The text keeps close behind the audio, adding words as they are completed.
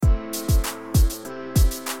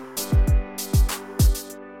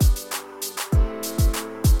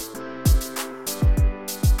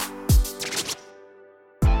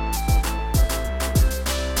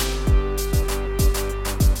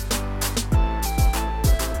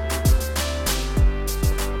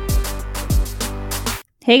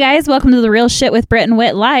Hey guys, welcome to The Real Shit with Britt and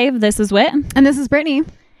Whit live. This is Whit. And this is Brittany.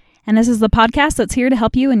 And this is the podcast that's here to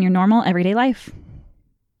help you in your normal everyday life.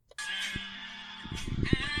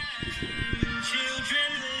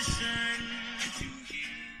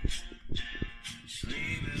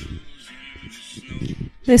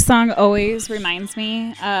 This song always reminds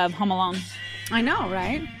me of Home Alone. I know,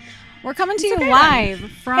 right? We're coming to you live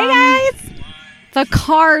from Hey guys! the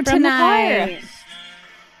car From the tonight. car.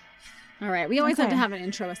 All right, we always have Okay. to have an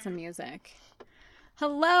intro with some music.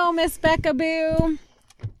 Hello, Miss Becca Boo.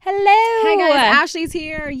 Hello! Hi guys, Ashley's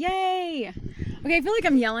here. Yay! Okay, I feel like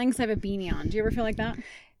I'm yelling because I have a beanie on. Do you ever feel like that?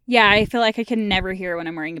 Yeah, I feel like I can never hear when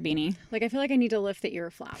I'm wearing a beanie. Like I feel like I need to lift the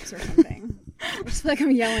ear flaps or something. I just feel like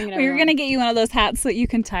I'm yelling at We're everyone. going to get you one of those hats so that you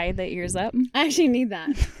can tie the ears up. I actually need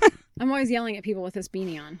that. I'm always yelling at people with this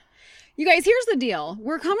beanie on. You guys, here's the deal.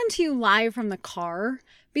 We're coming to you live from the car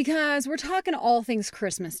because we're talking all things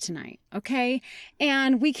Christmas tonight, okay?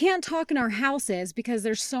 And we can't talk in our houses because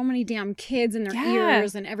there's so many damn kids in their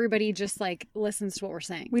ears and everybody just like listens to what we're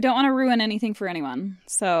saying. We don't want to ruin anything for anyone.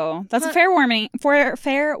 So that's a fair warning.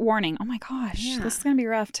 Fair warning. Oh my gosh. Yeah. This is going to be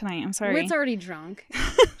rough tonight. I'm sorry. Whit's already drunk.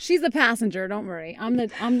 She's the passenger, don't worry. I'm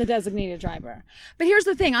the designated driver. But here's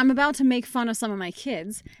the thing. I'm about to make fun of some of my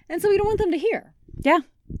kids, and so we don't want them to hear. Yeah.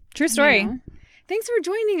 True story. You know? Thanks for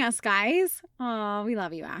joining us, guys. Oh, we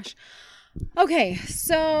love you, Ash. Okay,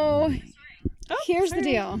 so here's the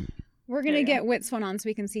deal. We're going to get Whit's one on so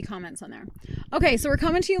we can see comments on there. Okay, so we're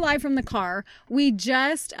coming to you live from the car. We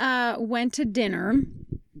just went to dinner,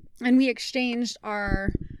 and we exchanged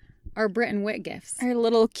our Brit and Whit gifts. Our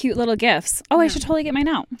little cute little gifts. Oh, I should totally get mine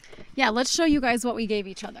out. Yeah, let's show you guys what we gave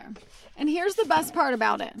each other. And here's the best part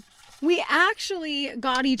about it. We actually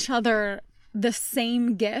got each other the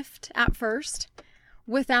same gift at first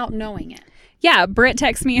without knowing it. Yeah, Britt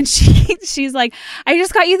texts me and she's like, I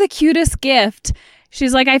just got you the cutest gift.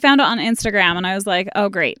 She's like, I found it on Instagram. And I was like, oh,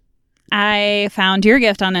 great. I found your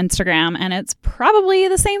gift on Instagram and it's probably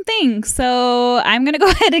the same thing. So I'm going to go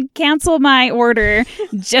ahead and cancel my order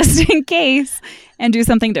just in case and do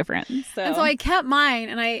something different. And so I kept mine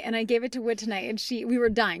and I gave it to Whit tonight and we were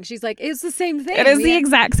dying. She's like, it's the same thing. It is the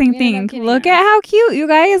exact same thing. kidding Look her. at how cute, you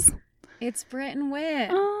guys. It's Brit and Whit.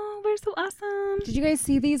 Oh, they're so awesome. Did you guys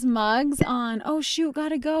see these mugs on? Oh, shoot,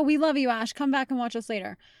 gotta go. We love you, Ash. Come back and watch us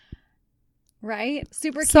later. Right?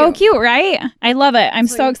 Super cute. So cute, right? I love it. I'm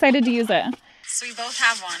so Sweet. excited to use it. So we both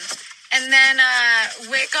have one. And then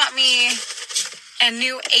Whit got me a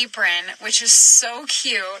new apron, which is so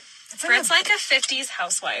cute. Britt's like a 50s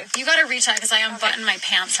housewife. You got to reach out because I unbuttoned my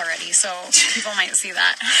pants already, so people might see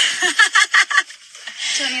that.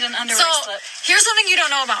 Do I need an underwear So slip? here's something you don't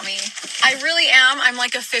know about me. I really am. I'm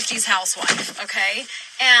like a 50s housewife, okay?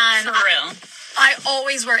 And For real. I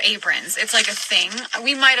always wear aprons. It's like a thing.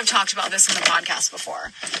 We might have talked about this in the podcast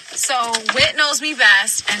before. So Whit knows me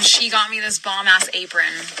best, and she got me this bomb-ass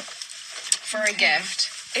apron for a gift.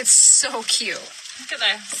 It's so cute. Look at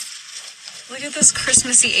this. Look at this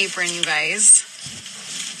Christmassy apron, you guys.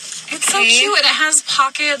 It's so cute, and it has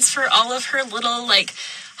pockets for all of her little, like,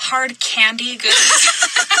 hard candy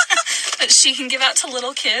goodies that she can give out to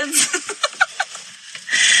little kids.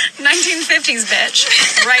 1950s,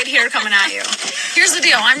 bitch. Right here coming at you. Here's the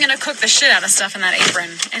deal. I'm going to cook the shit out of stuff in that apron,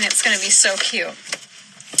 and it's going to be so cute.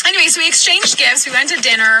 Anyway, so we exchanged gifts. We went to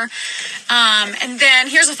dinner. And then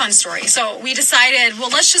here's a fun story. So we decided, well,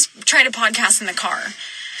 let's just try to podcast in the car.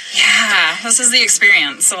 Yeah, this is the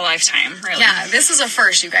experience of a lifetime, really. Yeah, this is a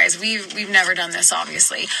first, you guys. We've never done this,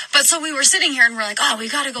 obviously. But so we were sitting here and we're like, oh, we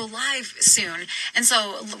got to go live soon. And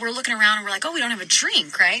so we're looking around and we're like, oh, we don't have a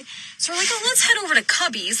drink, right? So we're like, oh, let's head over to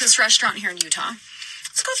Cubby's, this restaurant here in Utah.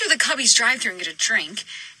 Let's go through the Cubby's drive-thru and get a drink.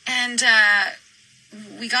 And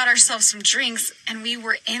we got ourselves some drinks, and we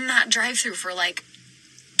were in that drive-thru for like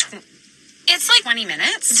It's like 20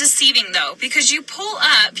 minutes. deceiving, though, because you pull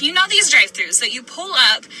up, you know these drive-thrus, that you pull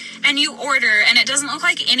up and you order, and it doesn't look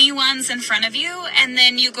like anyone's in front of you, and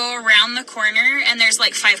then you go around the corner, and there's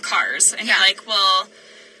like 5 cars, and Yeah. you're like, well,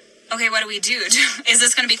 okay, what do we do? Is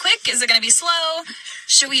this going to be quick? Is it going to be slow?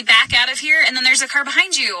 Should we back out of here? And then there's a car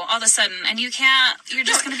behind you all of a sudden, and you're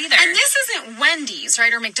just going to be there. And this isn't Wendy's,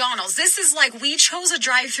 right, or McDonald's. This is like, we chose a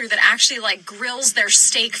drive-thru that actually like grills their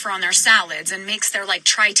steak for on their salads and makes their like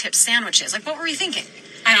tri-tip sandwiches. Like, what were we thinking?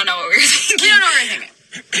 I don't know what we were thinking. We don't know what we're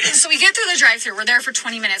thinking. So we get through the drive-thru. We're there for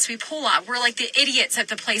 20 minutes. We pull up. We're like the idiots at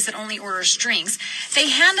the place that only orders drinks. They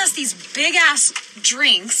hand us these big-ass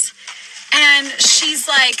drinks, and she's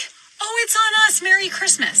like, oh, it's on us. Merry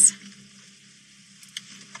Christmas.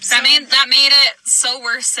 That made it so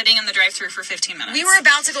worth sitting in the drive-thru for 15 minutes. We were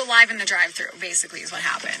about to go live in the drive-thru, basically, is what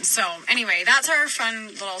happened. So, anyway, that's our fun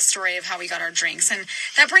little story of how we got our drinks. And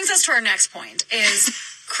that brings us to our next point, is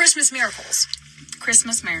Christmas miracles.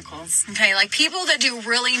 Christmas miracles. Okay, like people that do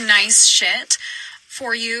really nice shit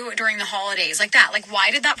for you during the holidays, like that. Like,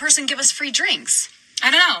 why did that person give us free drinks? I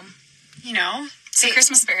don't know. You know? It's the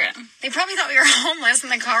Christmas spirit. They probably thought we were homeless in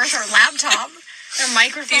the car with our laptop. Their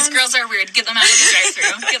microphones. These girls are weird. Get them out of the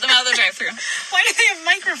drive-thru. Get them out of the drive-thru. Why do they have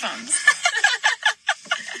microphones?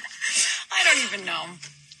 I don't even know.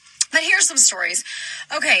 But here's some stories.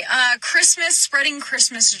 Okay, Christmas, spreading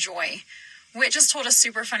Christmas joy. Whit just told a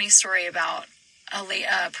super funny story about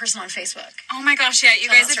a person on Facebook. Oh my gosh, yeah. You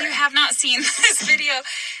guys, if you have not seen this video,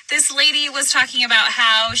 this lady was talking about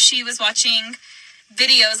how she was watching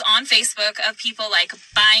videos on Facebook of people like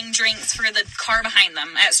buying drinks for the car behind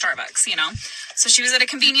them at Starbucks, you know. So she was at a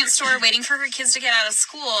convenience store waiting for her kids to get out of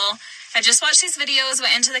school. I just watched these videos,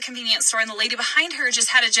 went into the convenience store, and the lady behind her just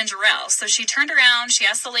had a ginger ale. So she turned around, she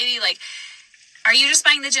asked the lady, like, are you just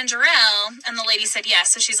buying the ginger ale? And the lady said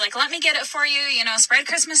yes. So she's like, let me get it for you, you know, spread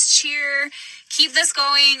Christmas cheer, keep this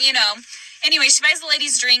going, you know. Anyway, she buys the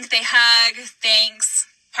lady's drink, they hug, thanks.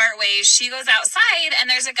 Part ways, she goes outside and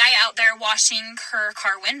there's a guy out there washing her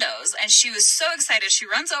car windows, and she was so excited. She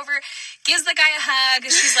runs over, gives the guy a hug,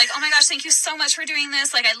 and she's like, oh my gosh, thank you so much for doing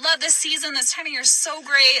this. Like, I love this season. This time of year is so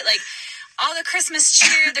great. Like, all the Christmas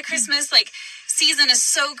cheer, the Christmas like season is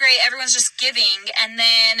so great. Everyone's just giving. And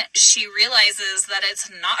then she realizes that it's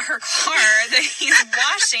not her car that he's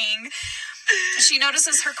washing. She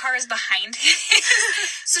notices her car is behind him.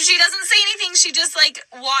 So she doesn't say anything. She just like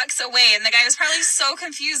walks away. And the guy was probably so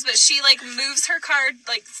confused, but she like moves her car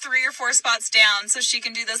like 3 or 4 spots down so she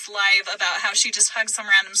can do this live about how she just hugged some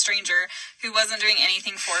random stranger who wasn't doing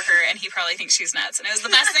anything for her, and he probably thinks she's nuts. And it was the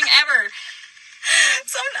best thing ever.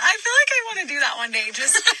 So I feel like I want to do that one day,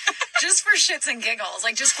 just for shits and giggles.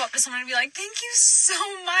 Like, just go up to someone and be like, thank you so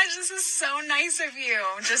much. This is so nice of you.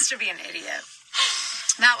 Just to be an idiot.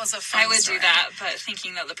 That was a fun I would story. do that, but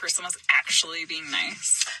thinking that the person was actually being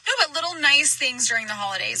nice. No, but little nice things during the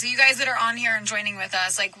holidays. You guys that are on here and joining with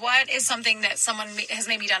us, like, what is something that someone has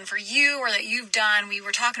maybe done for you or that you've done? We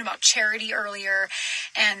were talking about charity earlier,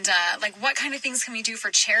 and like, what kind of things can we do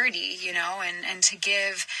for charity, you know, and to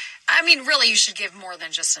give. I mean, really, you should give more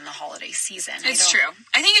than just in the holiday season. It's true.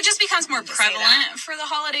 I think it just becomes more prevalent for the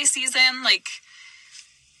holiday season. Like,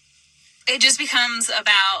 it just becomes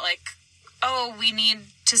about, like, oh, we need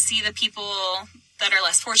to see the people that are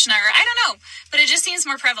less fortunate, or I don't know. But it just seems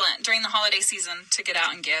more prevalent during the holiday season to get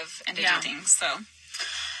out and give and to do things,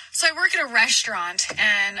 So I work at a restaurant,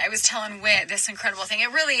 and I was telling Whit this incredible thing.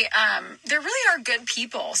 It really, there really are good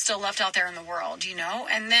people still left out there in the world, you know?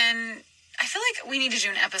 And then I feel like we need to do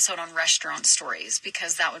an episode on restaurant stories,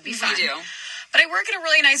 because that would be fun. We do. But I work at a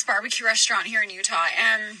really nice barbecue restaurant here in Utah,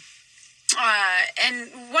 and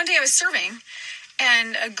one day I was serving,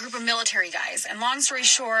 and a group of military guys. And long story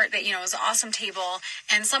short, that, you know, it was an awesome table,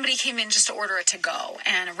 and somebody came in just to order it to go,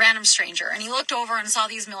 and a random stranger. And he looked over and saw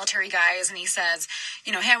these military guys, and he says,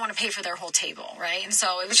 you know, hey, I want to pay for their whole table, right? And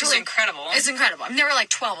so it was really incredible. It's incredible. I mean, there were like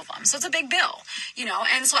 12 of them, so it's a big bill, you know.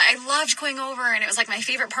 And so I loved going over, and it was like my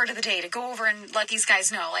favorite part of the day to go over and let these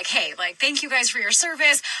guys know, like, hey, like, thank you guys for your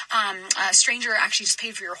service. A stranger actually just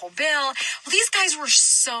paid for your whole bill. Well, these guys were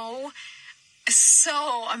so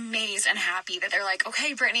amazed and happy that they're like,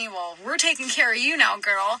 okay, Brittany, well, we're taking care of you now,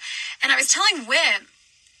 girl. And I was telling Whit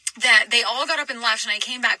that they all got up and left, and I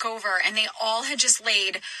came back over, and they all had just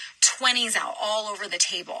laid 20s out all over the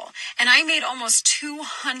table. And I made almost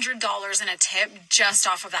 $200 in a tip just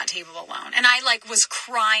off of that table alone. And I like was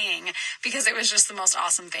crying because it was just the most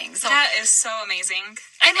awesome thing. So that is so amazing.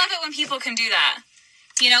 I love it when people can do that.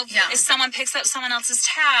 You know, if someone picks up someone else's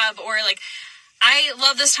tab, or like, I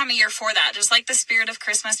love this time of year for that. Just like the spirit of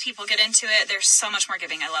Christmas, people get into it. There's so much more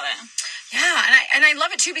giving. I love it. Yeah, and I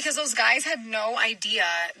love it too, because those guys had no idea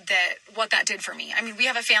what that did for me. I mean, we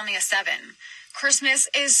have a family of 7. Christmas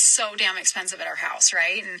is so damn expensive at our house,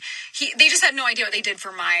 right? And they just had no idea what they did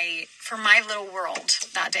for my little world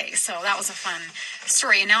that day. So that was a fun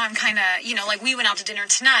story. And now I'm kind of, you know, like, we went out to dinner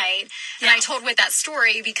tonight, and I told Whit that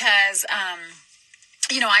story because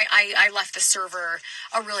you know, I left the server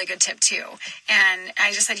a really good tip too. And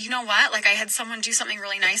I just said, you know what? Like, I had someone do something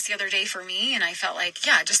really nice the other day for me, and I felt like,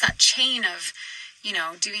 yeah, just that chain of, you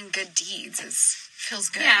know, doing good deeds feels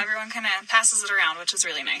good. Yeah, everyone kind of passes it around, which is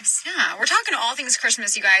really nice. Yeah, we're talking all things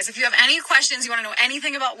Christmas, you guys. If you have any questions, you want to know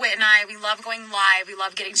anything about Whit and I, we love going live. We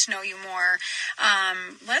love getting to know you more.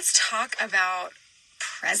 Let's talk about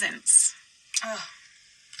presents. Oh.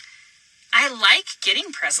 I like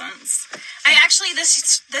getting presents. I actually,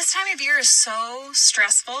 this time of year is so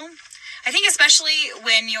stressful. I think especially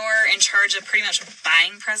when you're in charge of pretty much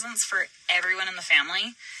buying presents for everyone in the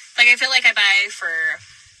family. Like, I feel like I buy for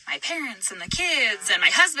my parents and the kids and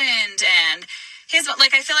my husband and his,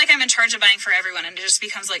 like, I feel like I'm in charge of buying for everyone, and it just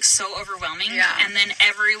becomes, like, so overwhelming. Yeah. And then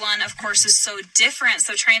everyone, of course, is so different,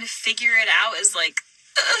 so trying to figure it out is, like,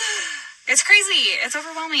 it's crazy. It's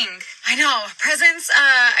overwhelming. I know. Presents,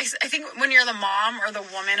 I think when you're the mom or the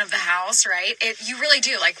woman of the house, right, you really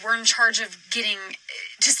do. Like, we're in charge of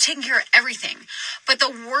just taking care of everything. But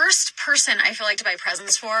the worst person I feel like to buy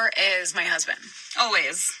presents for is my husband.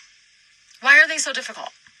 Always. Why are they so difficult?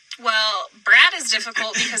 Well, Brad is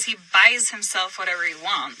difficult because he buys himself whatever he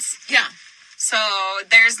wants. Yeah. So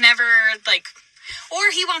there's never, like,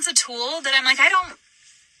 or he wants a tool that I'm like, I don't,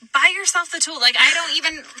 buy yourself the tool. Like, I don't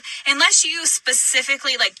even, unless you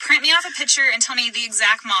specifically, like, print me off a picture and tell me the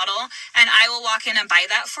exact model, and I will walk in and buy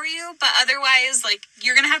that for you. But otherwise, like,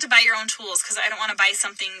 you're going to have to buy your own tools, because I don't want to buy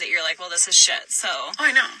something that you're like, well, this is shit. So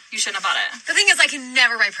I know. You shouldn't have bought it. The thing is, I can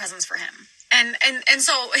never buy presents for him. And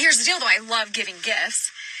so here's the deal, though. I love giving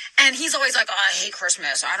gifts. And he's always like, oh, I hate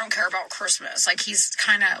Christmas. I don't care about Christmas. Like, he's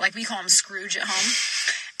kind of, like, we call him Scrooge at home.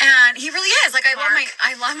 And he really is. Like,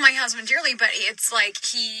 I love my husband dearly, but it's like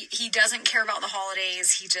he doesn't care about the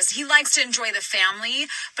holidays. He likes to enjoy the family,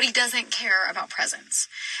 but he doesn't care about presents.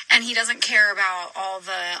 And he doesn't care about all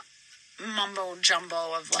the mumbo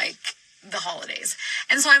jumbo of, like, the holidays.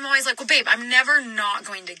 And so I'm always like, well, babe, I'm never not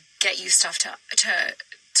going to get you stuff to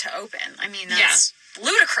open. I mean, that's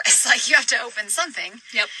ludicrous. Like, you have to open something.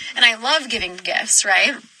 Yep. And I love giving gifts,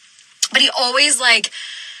 right? But he always, like,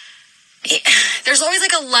 there's always,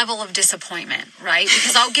 like, a level of disappointment, right?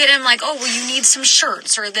 Because I'll get him, like, oh, well, you need some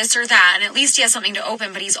shirts or this or that. And at least he has something to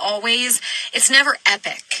open, but it's never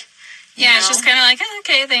epic. Yeah, it's just kind of like,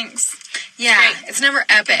 okay, thanks. Yeah, Great. It's never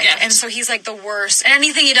epic. Gift. And so he's, like, the worst. And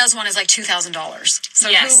anything he does want is, like, $2,000. So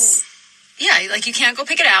yes. Like, you can't go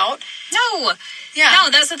pick it out. No. Yeah. No,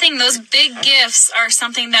 that's the thing. Those big gifts are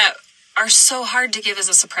something that are so hard to give as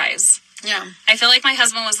a surprise. Yeah. I feel like my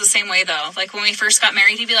husband was the same way, though. Like, when we first got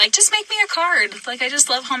married, he'd be like, just make me a card. Like, I just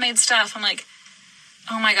love homemade stuff. I'm like,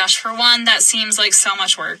 oh my gosh, for one, that seems like so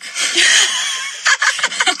much work.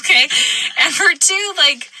 Okay. And for two,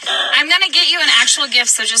 like, I'm going to get you an actual gift,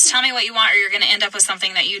 so just tell me what you want, or you're going to end up with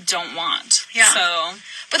something that you don't want. Yeah. So.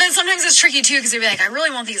 But then sometimes it's tricky, too, because they'll be like, I really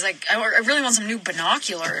want these, like, I really want some new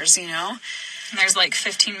binoculars, you know? And there's, like,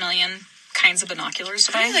 15 million kinds of binoculars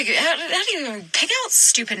to buy. How do you even pick out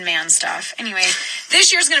stupid man stuff? Anyway,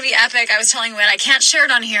 this year's going to be epic. I was telling Whit, I can't share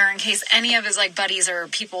it on here in case any of his, like, buddies or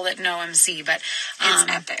people that know him see, but it's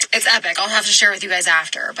epic. It's epic. I'll have to share with you guys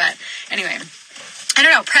after. But anyway, I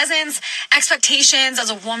don't know. Presents, expectations as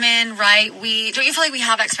a woman, right? Don't you feel like we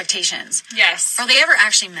have expectations? Yes. Are they ever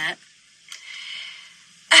actually met?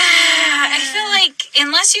 I feel like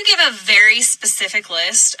unless you give a very specific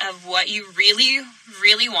list of what you really,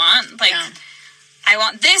 really want, like, I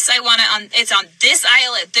want this, I want it's on this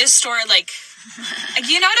aisle at this store, like,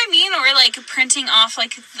 you know what I mean? Or, like, printing off,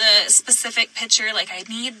 like, the specific picture, like, I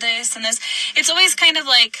need this and this. It's always kind of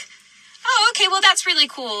like, oh, okay, well, that's really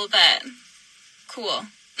cool, but cool.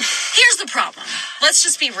 Here's the problem. Let's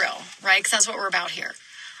just be real, right? Because that's what we're about here.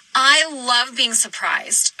 I love being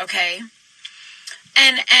surprised, okay?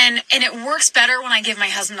 And it works better when I give my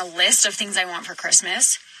husband a list of things I want for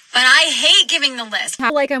Christmas. But I hate giving the list. I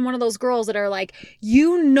feel like I'm one of those girls that are like,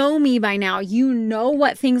 you know me by now. You know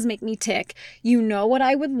what things make me tick. You know what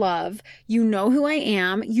I would love. You know who I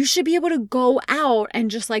am. You should be able to go out and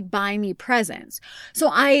just, like, buy me presents. So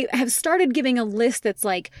I have started giving a list that's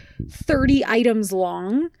like 30 items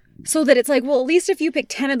long. So that it's like, well, at least if you pick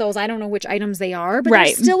 10 of those, I don't know which items they are. But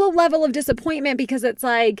there's still a level of disappointment because it's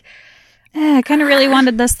like, I kind of really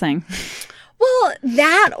wanted this thing. well,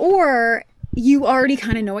 that or you already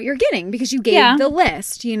kind of know what you're getting because you gave the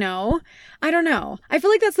list, you know? I don't know. I feel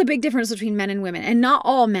like that's the big difference between men and women. And not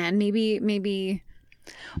all men. Maybe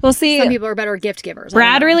Well, see, some people are better gift givers.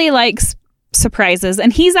 Brad really likes surprises,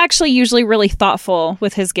 and he's actually usually really thoughtful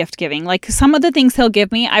with his gift giving. Like, some of the things he'll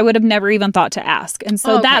give me, I would have never even thought to ask. And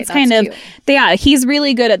so that's kind of, cute. He's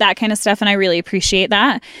really good at that kind of stuff, and I really appreciate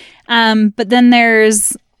that. But then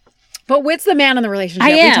there's... But Whit's the man in the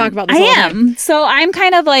relationship. We talk about this all the time. So I'm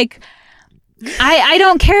kind of like, I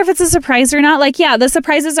don't care if it's a surprise or not. Like, yeah, the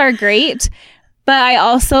surprises are great, but I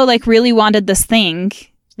also, like, really wanted this thing.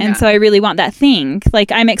 And so I really want that thing.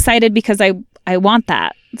 Like, I'm excited because I want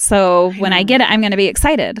that. So when I get it, I'm going to be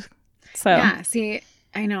excited. So yeah, see,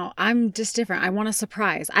 I know. I'm just different. I want a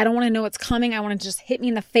surprise. I don't want to know what's coming. I want to just hit me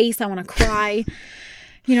in the face. I want to cry.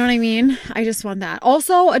 You know what I mean? I just want that.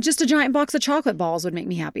 Also, just a giant box of chocolate balls would make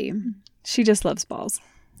me happy. She just loves balls.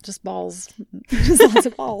 Just balls. Just lots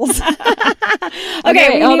of balls.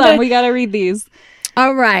 Okay, hold on. We got to read these.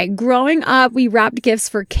 All right. Growing up, we wrapped gifts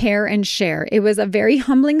for care and share. It was a very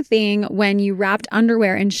humbling thing when you wrapped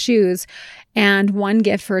underwear and shoes and one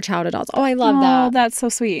gift for child adults. Oh, I love that. Oh, that's so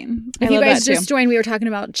sweet. If you guys just joined, we were talking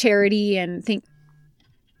about charity and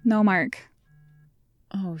No, Mark.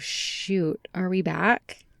 Oh, shoot. Are we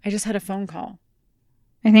back? I just had a phone call.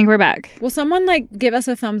 I think we're back. Will someone give us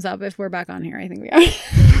a thumbs up if we're back on here? I think we are.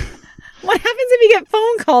 What happens if you get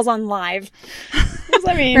phone calls on live?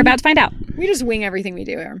 I mean, we're about to find out. We just wing everything we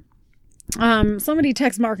do here. Somebody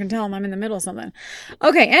text Mark and tell him I'm in the middle of something.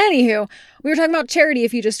 Okay, anywho, we were talking about charity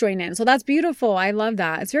if you just joined in. So that's beautiful. I love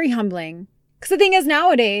that. It's very humbling. Because the thing is,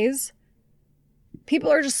 nowadays,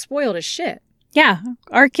 people are just spoiled as shit. Yeah.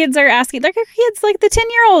 Our kids are asking, our kids, the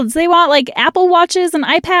 10-year-olds, they want Apple Watches and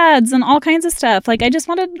iPads and all kinds of stuff. I just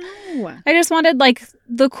wanted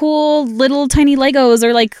the cool little tiny Legos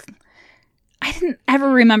or I didn't ever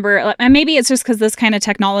remember. And maybe it's just because this kind of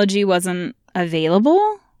technology wasn't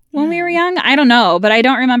available when we were young. I don't know, but I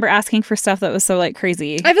don't remember asking for stuff that was so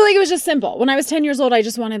crazy. I feel like it was just simple. When I was 10 years old, I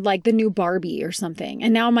just wanted the new Barbie or something.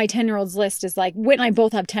 And now my 10-year-olds list is Whit and I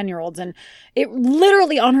both have 10-year-olds. And it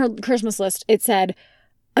literally on her Christmas list, it said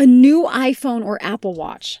a new iPhone or Apple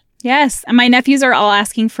Watch. Yes. And my nephews are all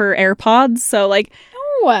asking for AirPods. So bitch,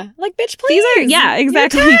 please. These are, yeah,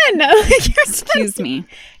 exactly. You're 10. You're Excuse me.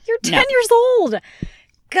 You're 10 years old.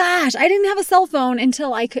 Gosh, I didn't have a cell phone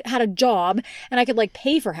until I had a job and I could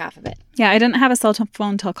pay for half of it. Yeah, I didn't have a cell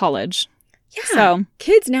phone until college. Yeah. So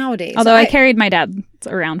kids nowadays. Although I carried my dad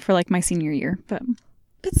around for my senior year, but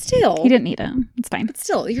still. He didn't need it. It's fine. But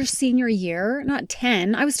still, your senior year, not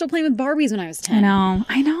 10. I was still playing with Barbies when I was 10.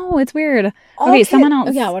 I know. It's weird. Okay, someone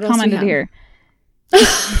else commented here.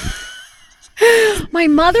 My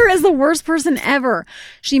mother is the worst person ever.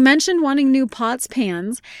 She mentioned wanting new pots,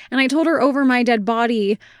 pans, and I told her over my dead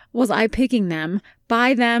body was I picking them.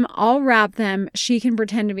 Buy them, I'll wrap them. She can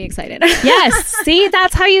pretend to be excited. Yes. See,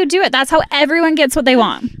 that's how you do it. That's how everyone gets what they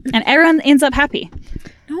want. And everyone ends up happy.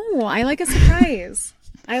 No, I like a surprise.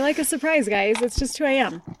 I like a surprise, guys. It's just who I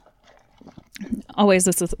am. Always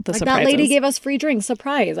this is the surprise. That lady gave us free drinks.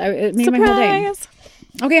 Surprise. It made my whole day.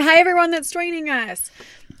 Okay, hi everyone that's joining us.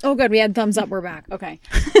 Oh, good. We had thumbs up. We're back. Okay.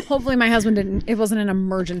 Hopefully my husband it wasn't an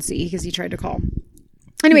emergency because he tried to call.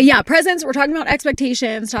 Anyway, yeah, presents. We're talking about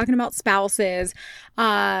expectations, talking about spouses.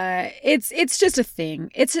 It's just a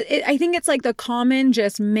thing. I think it's the common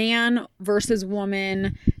just man versus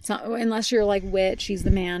woman. It's not, unless you're Whit, she's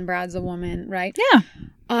the man, Brad's the woman, right? Yeah.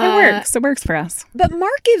 It works. It works for us. But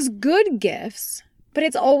Mark gives good gifts, but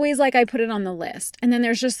it's always I put it on the list. And then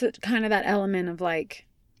there's just kind of that element of I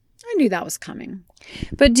knew that was coming.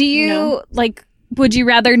 But do you, would you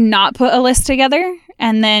rather not put a list together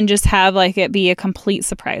and then just have, it be a complete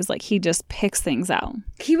surprise? He just picks things out.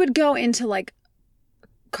 He would go into,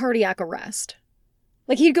 cardiac arrest.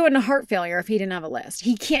 He'd go into heart failure if he didn't have a list.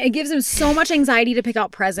 He can't. It gives him so much anxiety to pick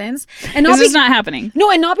out presents. And this is not happening.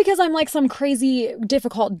 No, and not because I'm some crazy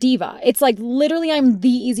difficult diva. It's literally I'm the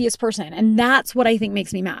easiest person. And that's what I think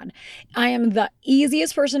makes me mad. I am the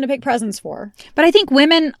easiest person to pick presents for. But I think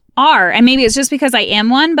women are. And maybe it's just because I am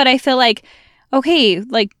one. But I feel okay,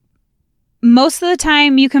 most of the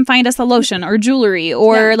time you can find us a lotion or jewelry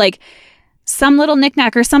or some little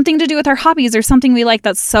knickknack or something to do with our hobbies or something we like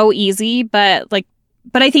that's so easy. But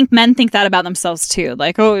I think men think that about themselves too.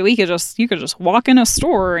 You could just walk in a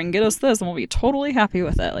store and get us this and we'll be totally happy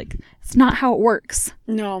with it. It's not how it works.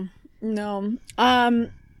 No.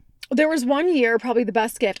 There was one year, probably the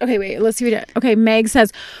best gift. Okay, wait, let's see what it did. Okay, Meg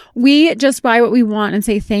says, we just buy what we want and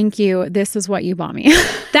say, thank you. This is what you bought me.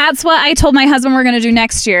 That's what I told my husband we're going to do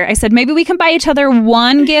next year. I said, maybe we can buy each other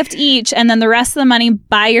one gift each and then the rest of the money,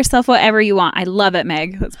 buy yourself whatever you want. I love it,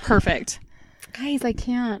 Meg. That's perfect. Guys, I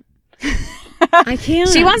can't. I can't.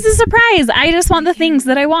 She wants a surprise. I just want the things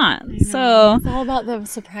that I want. So it's all about the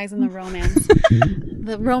surprise and the romance.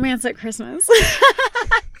 The romance at Christmas.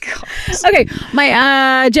 Okay,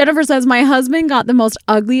 my Jennifer says my husband got the most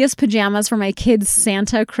ugliest pajamas for my kids'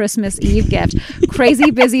 Santa Christmas Eve gift.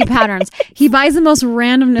 Crazy busy patterns. He buys the most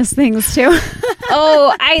randomness things too.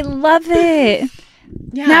 Oh, I love it.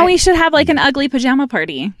 Yeah, now we should have an ugly pajama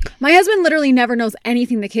party. My husband literally never knows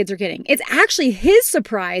anything the kids are getting. It's actually his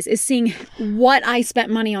surprise is seeing what I spent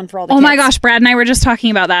money on for all the kids. Oh my gosh, Brad and I were just talking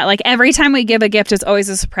about that. Every time we give a gift, it's always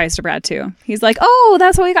a surprise to Brad too. He's oh,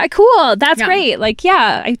 that's what we got. Cool. That's great.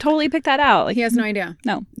 Yeah, I totally picked that out. He has no idea.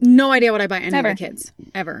 No idea what I buy any of the kids.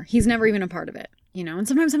 Ever. He's never even a part of it. And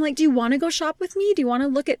sometimes I'm do you want to go shop with me? Do you want to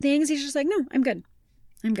look at things? He's just no, I'm good.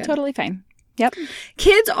 I'm good. Totally fine. Yep.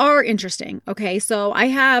 Kids are interesting. Okay. So I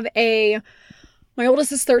have my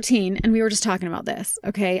oldest is 13 and we were just talking about this.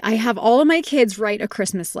 Okay. I have all of my kids write a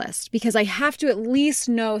Christmas list because I have to at least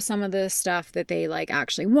know some of the stuff that they like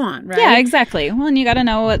actually want, right? Yeah, exactly. Well, and you got to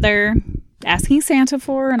know what they're asking Santa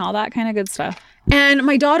for and all that kind of good stuff. And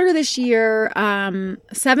my daughter this year,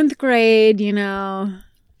 7th grade, you know,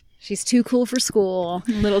 she's too cool for school.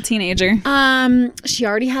 Little teenager. She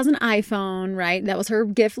already has an iPhone, right? That was her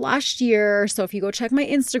gift last year. So if you go check my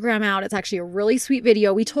Instagram out, it's actually a really sweet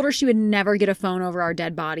video. We told her she would never get a phone over our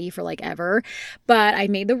dead body for like ever. But I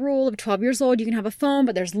made the rule of 12 years old, you can have a phone,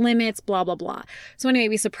 but there's limits, blah, blah, blah. So anyway,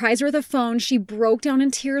 we surprised her with a phone. She broke down in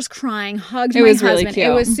tears crying, hugged my husband. Really cute.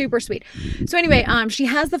 It was super sweet. So anyway, she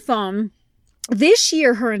has the phone. This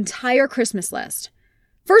year, her entire Christmas list.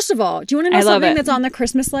 First of all, do you want to know something that's on the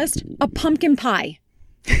Christmas list? A pumpkin pie.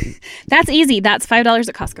 That's easy. That's $5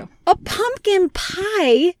 at Costco. A pumpkin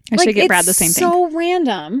pie? I should get Brad the same thing. So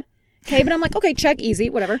random. Okay, but I'm like, okay, check, easy,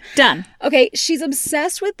 whatever. Done. Okay, she's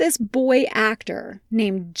obsessed with this boy actor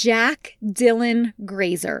named Jack Dylan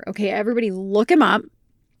Grazer. Okay, everybody look him up.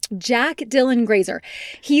 Jack Dylan Grazer.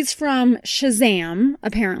 He's from Shazam,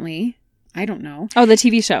 apparently. I don't know. Oh, the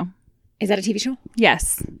TV show. Is that a TV show?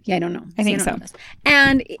 Yes. Yeah, I don't know. I think so.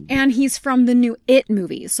 And he's from the new It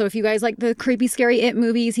movies. So if you guys like the creepy, scary It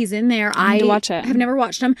movies, he's in there. I need to watch it. have never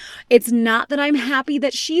watched them. It's not that I'm happy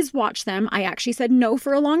that she's watched them. I actually said no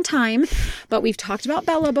for a long time. But we've talked about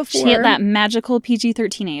Bella before. She at that magical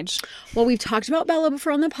PG-13 age. Well, we've talked about Bella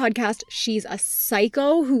before on the podcast. She's a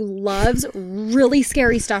psycho who loves really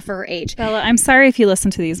scary stuff for her age. Bella, I'm sorry if you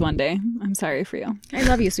listen to these one day. I'm sorry for you. I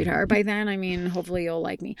love you, sweetheart. By then, I mean, hopefully you'll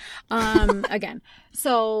like me. Again.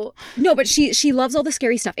 So, no, but she loves all the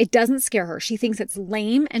scary stuff. It doesn't scare her. She thinks it's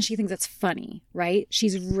lame and she thinks it's funny, right?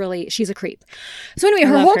 She's a creep. So anyway,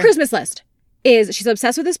 her whole Christmas list is, she's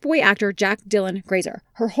obsessed with this boy actor, Jack Dylan Grazer.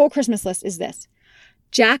 Her whole Christmas list is this: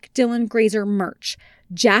 Jack Dylan Grazer merch,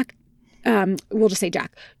 we'll just say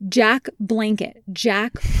Jack blanket,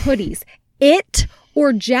 Jack hoodies, It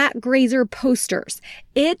or Jack Grazer posters,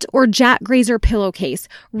 It or Jack Grazer pillowcase,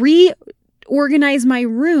 reorganize my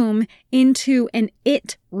room into an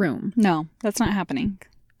It room. No, that's not happening.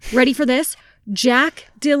 Ready for this?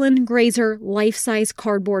 Jack Dylan Grazer life-size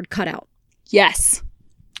cardboard cutout. Yes.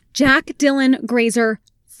 Jack Dylan Grazer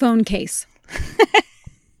phone case.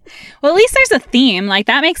 Well, at least there's a theme. Like,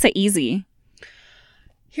 that makes it easy.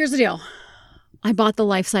 Here's the deal. I bought the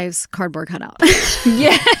life-size cardboard cutout.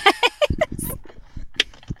 Yeah.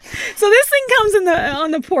 So this thing comes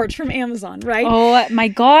on the porch from Amazon, right? Oh my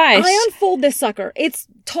gosh. I unfold this sucker. It's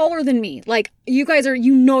taller than me. Like, you guys are,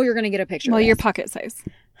 you're going to get a picture. Well, of your this. pocket size.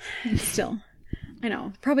 Still. I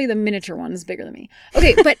know. Probably the miniature one is bigger than me.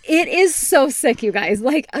 Okay, but it is so sick, you guys.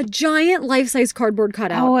 Like a giant life-size cardboard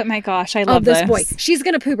cutout. Oh my gosh, I love of this boy. She's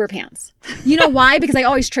going to poop her pants. You know why? Because I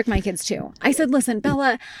always trick my kids too. I said, listen,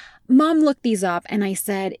 Bella, Mom looked these up and I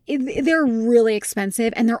said, they're really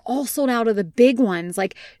expensive and they're all sold out of the big ones.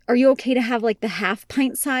 Like, are you okay to have like the half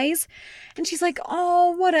pint size? And she's like,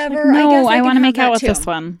 oh, whatever. Like, no, I want to make out with too. this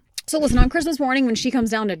one. So listen, on Christmas morning, when she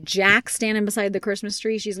comes down to Jack standing beside the Christmas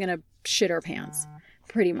tree, she's going to shit her pants.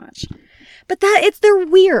 Pretty much. But they're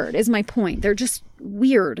weird is my point. They're just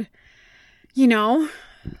weird. You know?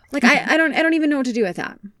 Like, I don't even know what to do with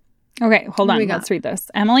that. Okay, hold on. Let's read this.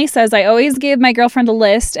 Emily says, I always give my girlfriend a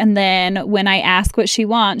list, and then when I ask what she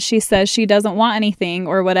wants, she says she doesn't want anything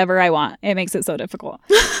or whatever I want. It makes it so difficult.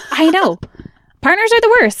 I know. Partners are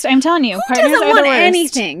the worst. I'm telling you. Who doesn't want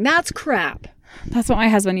anything? That's crap. That's what my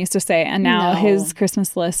husband used to say, and now his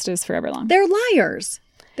Christmas list is forever long. They're liars.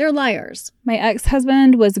 They're liars. My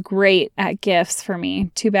ex-husband was great at gifts for me.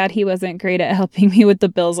 Too bad he wasn't great at helping me with the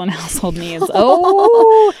bills and household needs.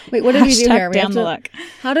 Oh, wait, what did we do here? Down the luck.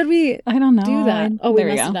 How did we? I don't know. Do that? Oh, we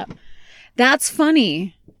messed it up. That's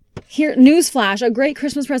funny. Here, newsflash: a great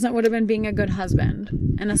Christmas present would have been being a good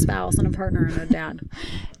husband and a spouse and a partner and a dad.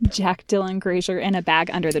 Jack Dylan Grazer in a bag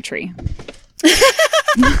under the tree.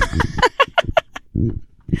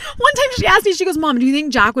 One time she asked me, she goes, Mom, do you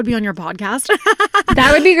think Jack would be on your podcast?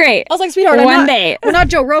 That would be great. I was like, sweetheart, One day. We're not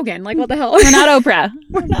Joe Rogan. Like, what the hell? We're not Oprah.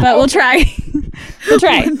 But we'll try. We'll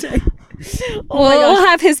try. One day. We'll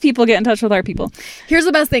have his people get in touch with our people. Here's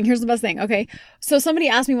the best thing. Okay. So somebody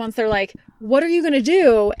asked me once, they're like, what are you going to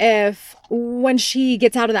do when she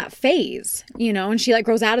gets out of that phase, you know, and she like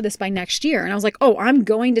grows out of this by next year? And I was like, oh, I'm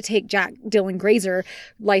going to take Jack Dylan Grazer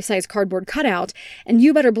life-size cardboard cutout, and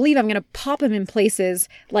you better believe I'm going to pop him in places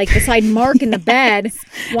like beside Mark in the bed.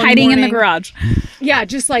 Hiding morning. in the garage. Yeah.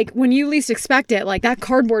 Just like when you least expect it, like that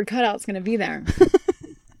cardboard cutout's going to be there.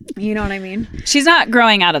 You know what I mean? She's not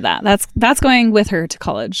growing out of that. That's going with her to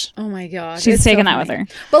college. Oh my God. She's It's taking so that with funny. her.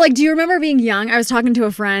 But like, do you remember being young? I was talking to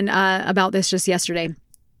a friend about this just yesterday.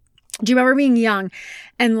 Do you remember being young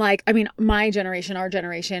and like, I mean, my generation, our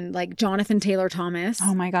generation, like Jonathan Taylor Thomas,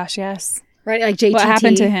 Oh my gosh, yes. right? Like JTT. What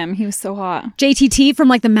happened to him? He was so hot. JTT from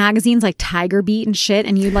like the magazines like Tiger Beat and shit,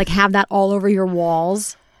 and you'd like have that all over your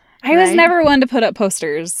walls. I was Right? never one to put up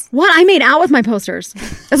posters. What? I made out with my posters.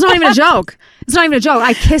 It's not even a joke. It's not even a joke.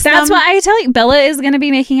 I kissed That's them. what I tell you. Bella is going to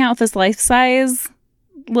be making out with this life-size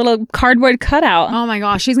little cardboard cutout. Oh my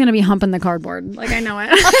gosh, she's gonna be humping the cardboard. Like I know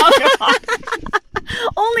it.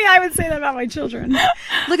 Only I would say that about my children.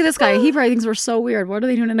 Look at this guy. He probably thinks we're so weird. What are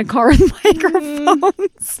they doing in a car with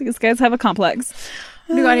microphones? These guys have a complex.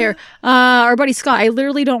 What do we got here? Our buddy Scott. I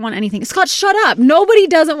literally don't want anything. Scott, shut up. Nobody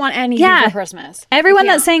doesn't want anything Yeah. for Christmas. Everyone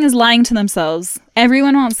Yeah. that's saying is lying to themselves.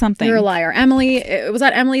 Everyone wants something. You're a liar. Emily, was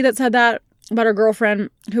that Emily that said that about her girlfriend?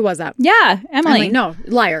 Who was that? Yeah, Emily. No,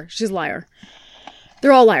 liar. She's a liar.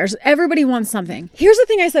 They're all liars. Everybody wants something. Here's the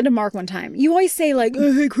thing I said to Mark one time. You always say like,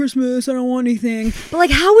 I hate Christmas. I don't want anything. But like,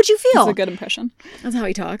 how would you feel? That's a good impression. That's how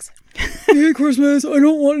he talks. I hate Christmas. I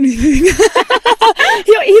don't want anything.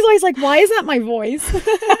 He's always like, why is that my voice?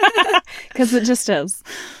 Because it just is.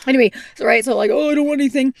 Anyway, so like, oh, I don't want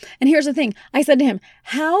anything. And here's the thing. I said to him,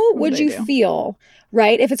 how would did you I do? feel,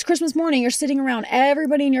 right? If it's Christmas morning, you're sitting around,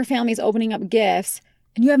 everybody in your family's opening up gifts,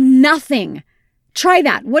 and you have nothing. Try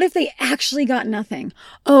that. What if they actually got nothing?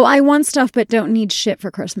 Oh, I want stuff but don't need shit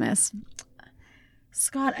for Christmas.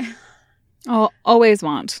 Scott, Oh, always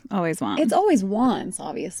want. Always want. it's always wants,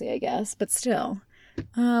 obviously, I guess, but still.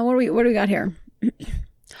 What do we got here?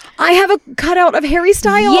 I have a cutout of Harry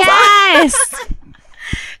Styles. Yes!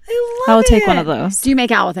 I love I'll take it. one of those. Do you make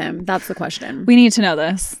out with him? That's the question. We need to know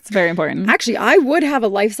this. It's very important. Actually, I would have a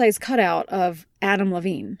life-size cutout of Adam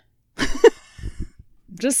Levine.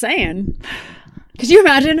 Just saying. Could you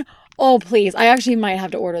imagine? Oh, please. I actually might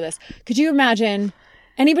have to order this. Could you imagine?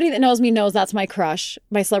 Anybody that knows me knows that's my crush,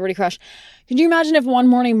 my celebrity crush. Could you imagine if one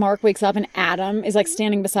morning Mark wakes up and Adam is like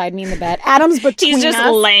standing beside me in the bed? Adam's between He's just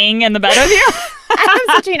us. laying in the bed with you.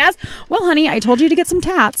 Adam's between us. Well, honey, I told you to get some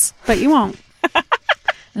tats, but you won't. I'm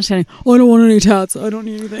just kidding. Oh, I don't want any tats. I don't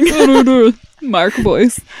need anything. Mark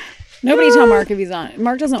voice. Nobody tell Mark if he's on.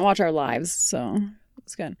 Mark doesn't watch our lives, so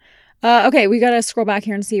it's good. Okay, we gotta scroll back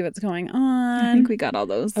here and see what's going on. I think we got all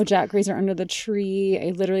those. Oh, Jack Greaser under the tree. I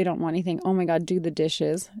literally don't want anything. Oh my God, do the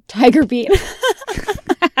dishes. Tiger Beat.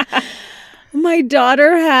 My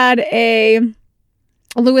daughter had a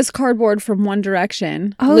Lewis cardboard from One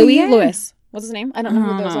Direction. Oh, Louis yeah. Lewis. What's his name? I don't know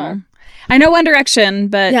who those are. I know One Direction,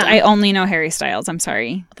 but Yeah. I only know Harry Styles. I'm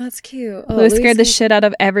sorry. That's cute. Oh, Louis scared the Louis- shit out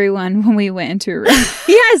of everyone when we went into a room.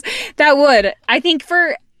 Yes, that would. I think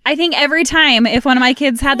every time if one of my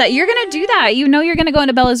kids had that, you're going to do that. You know you're going to go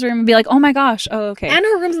into Bella's room and be like, oh my gosh. Oh, okay. And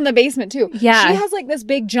her room's in the basement too. Yeah. She has like this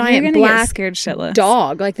big you're giant going to get black scared shitless.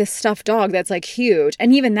 dog, like this stuffed dog that's like huge.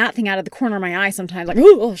 And even that thing out of the corner of my eye sometimes, like,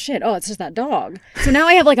 oh shit, oh, it's just that dog. So now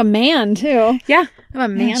I have like a man too. Yeah. I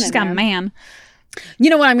have a man. She's in got there. a man. You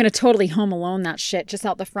know what? I'm gonna totally Home Alone that shit just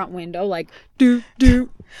out the front window, like do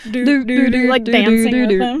like dancing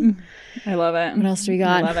with them. I love it. What else do we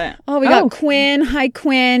got? I love it. Oh, we got Quinn. Hi,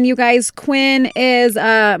 Quinn. You guys, Quinn is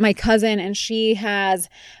my cousin, and she has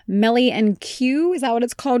Melly and Q. Is that what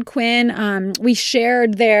it's called, Quinn? We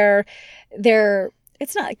shared their.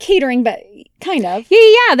 It's not catering, but kind of.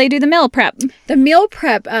 Yeah. They do the meal prep. The meal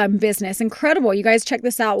prep business. Incredible. You guys check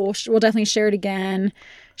this out. We'll definitely share it again.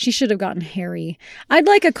 She should have gotten Harry. I'd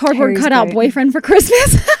like a cardboard Harry's cutout great. boyfriend for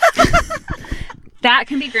Christmas. That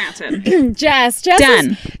can be granted.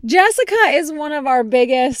 Done. Jessica is one of our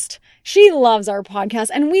biggest. She loves our podcast,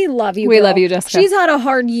 and we love you. We girl. love you, Jessica. She's had a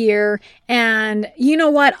hard year, and you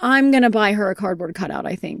know what? I'm gonna buy her a cardboard cutout.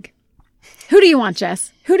 I think. Who do you want,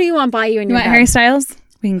 Jess? Who do you want by you in You your want bed? Harry Styles?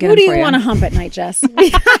 We can get Who him do for you want to hump at night, Jess?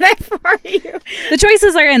 We got it for you. The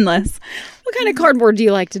choices are endless. What kind of cardboard do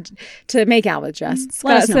you like to make out with, Jess? Let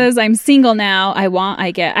Scott us know. says, I'm single now.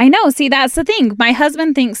 I get. I know. See, that's the thing. My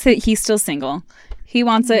husband thinks that he's still single. He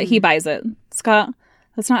wants it. He buys it. Scott,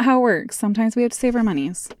 that's not how it works. Sometimes we have to save our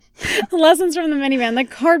monies. Lessons from the minivan. The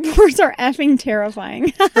cardboards are effing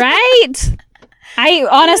terrifying. Right? I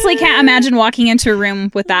honestly can't imagine walking into a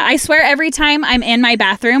room with that. I swear every time I'm in my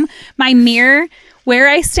bathroom, my mirror where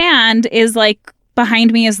I stand is like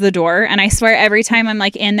behind me is the door. And I swear every time I'm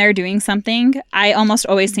like in there doing something, I almost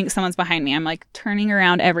always think someone's behind me. I'm like turning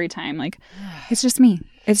around every time. Like, it's just me.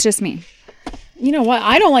 It's just me. You know what?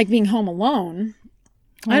 I don't like being home alone.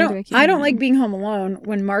 Why do I keep I don't doing like that? being home alone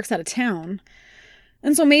when Mark's out of town.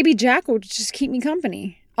 And so maybe Jack will just keep me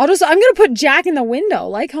company. I'm gonna put Jack in the window,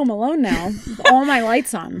 like Home Alone now, with all my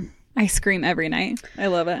lights on. I scream every night. I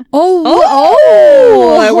love it.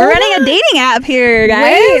 Oh, we're running a dating app here, guys.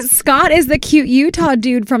 Wait, Scott is the cute Utah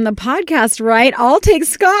dude from the podcast, right? I'll take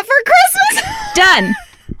Scott for Christmas.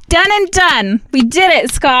 Done and done. We did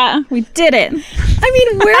it, Scott. We did it.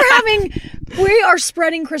 I mean, we are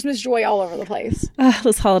spreading Christmas joy all over the place.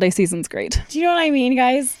 This holiday season's great. Do you know what I mean,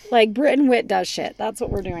 guys? Like, Brit and Wit does shit. That's what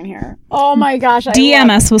we're doing here. Oh my gosh. DM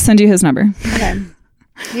us. We'll send you his number. Okay.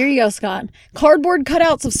 Here you go, Scott. Cardboard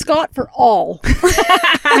cutouts of Scott for all.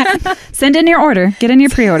 Send in your order. Get in your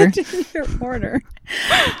pre-order. Your order.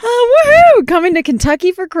 Woohoo! Coming to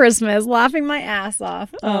Kentucky for Christmas. Laughing my ass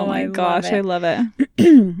off. Oh my gosh. I love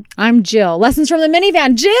it. I'm Jill. Lessons from the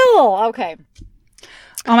minivan. Jill! Okay.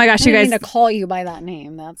 Oh my gosh, I you guys. need to call you by that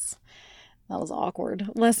name. That was awkward.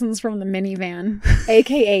 Lessons from the minivan,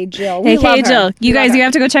 aka Jill. We love AKA her. Jill. You guys, you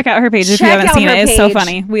have to go check out her page if you Check haven't out seen her it. It's so page.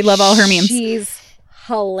 funny. We love all her memes. She's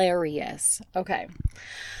hilarious. Okay.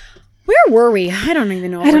 Where were we? I don't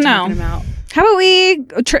even know what I don't we're talking know. about. How about we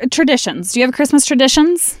traditions? Do you have Christmas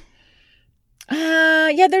traditions?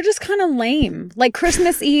 Yeah, they're just kind of lame. Like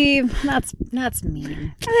Christmas Eve, that's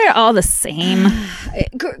mean. They're all the same.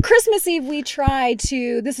 Christmas Eve, we try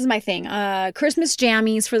to. This is my thing. Christmas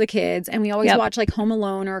jammies for the kids, and we always watch like Home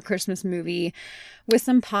Alone or a Christmas movie with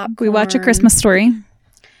some popcorn. We watch A Christmas Story.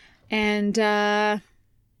 And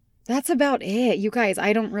that's about it. You guys,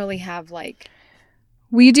 I don't really have like...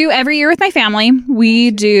 We do every year with my family.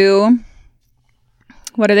 We do,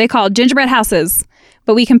 what are they called? Gingerbread houses.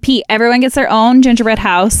 But we compete. Everyone gets their own gingerbread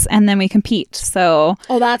house, and then we compete. So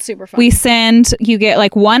that's super fun. you get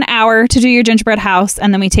like 1 hour to do your gingerbread house,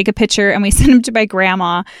 and then we take a picture and we send them to my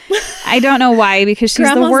grandma. I don't know why, because she's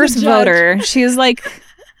Grandma's the worst the judge. voter.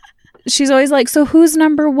 She's always like, so who's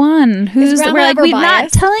number one? Is Grandma we're like, ever we're not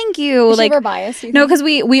biased? telling you. Is she like, ever biased? no, because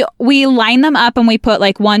we line them up and we put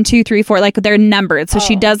like 1, 2, 3, 4, like they're numbered, so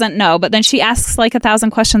she doesn't know. But then she asks like 1,000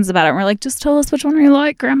 questions about it, and we're like, just tell us which one you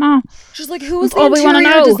like, Grandma. She's like, who was That's the all we wanna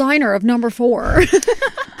interior know. designer of number 4?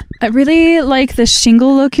 I really like the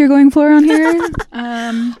shingle look you're going for on here.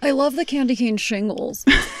 I love the candy cane shingles.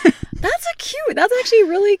 That's actually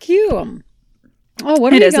really cute. Oh,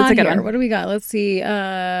 what do we got It's a good here? one. What do we got? Let's see.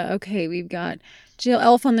 Okay, we've got Jill,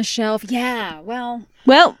 Elf on the Shelf. Yeah, well,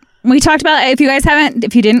 We talked about, if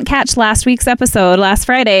you didn't catch last week's episode, last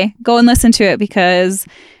Friday, go and listen to it, because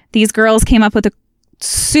these girls came up with a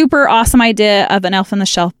super awesome idea of an Elf on the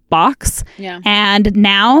Shelf box. yeah. And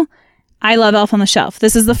now I love Elf on the Shelf.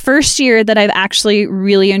 This is the first year that I've actually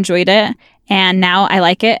really enjoyed it. And now I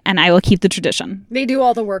like it, and I will keep the tradition. They do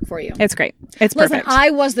all the work for you. It's great. It's Listen, perfect. I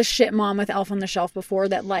was the shit mom with Elf on the Shelf before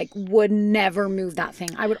that like would never move that thing.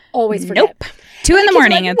 I would always forget. Nope. 2 in the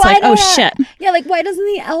morning, it's like, oh shit. Yeah, like why doesn't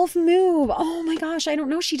the elf move? Oh my gosh, I don't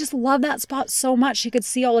know. She just loved that spot so much. She could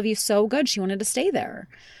see all of you so good. She wanted to stay there.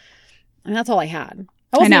 And that's all I had.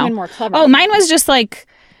 I wasn't even more clever. Oh, mine was just like,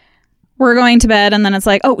 we're going to bed, and then it's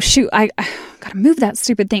like, oh shoot, I gotta move that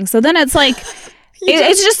stupid thing. So then it's like,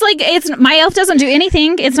 it's just like, my elf doesn't do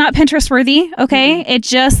anything. It's not Pinterest worthy. Okay. It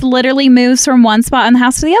just literally moves from one spot in the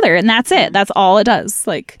house to the other, and that's it. That's all it does.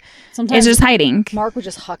 Like, Sometimes it's just hiding. Mark would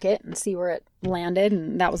just huck it and see where it landed,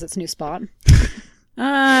 and that was its new spot.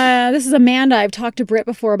 This is Amanda. I've talked to Britt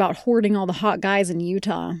before about hoarding all the hot guys in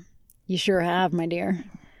Utah. You sure have, my dear.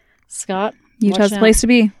 Scott? Utah's watch the out. place to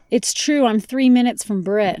be. It's true. I'm 3 minutes from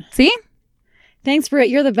Britt. See? Thanks, Britt.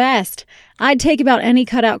 You're the best. I'd take about any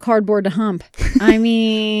cutout cardboard to hump. I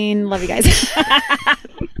mean, love you guys.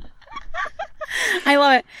 I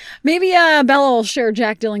love it. Maybe Bella will share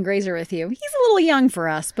Jack Dylan Grazer with you. He's a little young for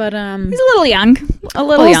us, but He's a little young.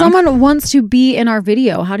 Young. someone wants to be in our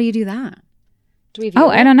video. How do you do that? Do we?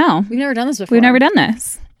 I don't know. We've never done this before. We've never done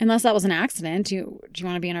this. Unless that was an accident. Do you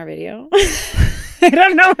want to be in our video? I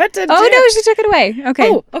don't know what to do. Oh no, she took it away. Okay.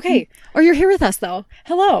 Oh, okay. Or you're here with us though.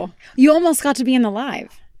 Hello. You almost got to be in the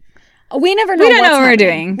live. We never know. We don't know what's what we're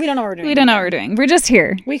happening. doing. We don't know what we're doing. We don't know what we're doing. We're just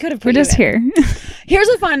here. We could have. We're just here. Here's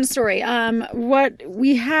a fun story. What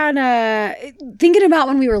we had thinking about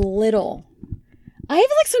when we were little. I have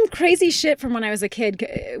like some crazy shit from when I was a kid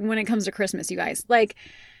when it comes to Christmas, you guys. Like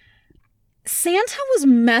Santa was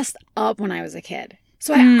messed up when I was a kid.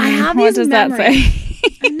 So I have these What does that memories.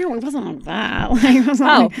 say? No, it wasn't like that. Like, it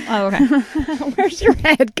wasn't Oh, okay. where's your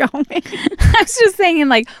head going? I was just saying,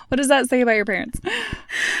 like, what does that say about your parents?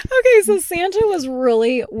 Okay, so Santa was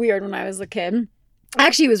really weird when I was a kid.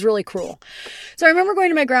 Actually, he was really cruel. So I remember going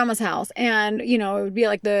to my grandma's house, and, you know, it would be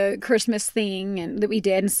like the Christmas thing that we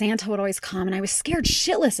did, and Santa would always come, and I was scared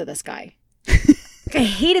shitless of this guy. Like, I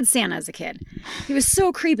hated Santa as a kid. He was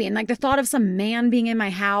so creepy. And like the thought of some man being in my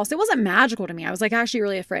house, it wasn't magical to me. I was like actually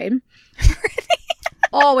really afraid.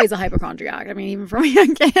 Always a hypochondriac. I mean, even from a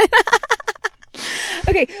young kid.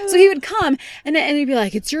 Okay, so he would come and he'd be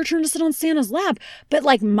like, it's your turn to sit on Santa's lap. But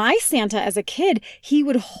like my Santa as a kid, he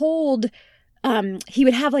would hold, he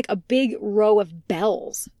would have like a big row of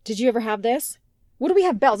bells. Did you ever have this? What do we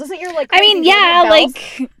have bells? Isn't your like? I mean, yeah,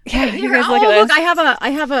 like yeah. You guys look at this. Look, I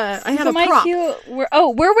have a prop.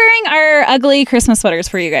 We're wearing our ugly Christmas sweaters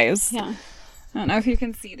for you guys. Yeah. I don't know if you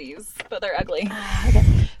can see these, but they're ugly. Okay.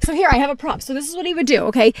 So here I have a prop. So this is what he would do.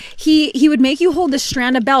 Okay, he would make you hold this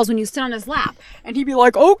strand of bells when you sit on his lap, and he'd be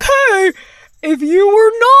like, "Okay, if you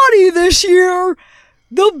were naughty this year,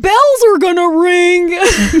 the bells are gonna ring."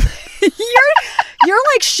 You're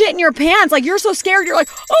like shitting your pants. Like, you're so scared. You're like,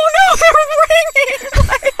 oh no, they're ringing.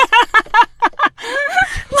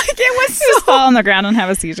 Like it was Just fall on the ground and have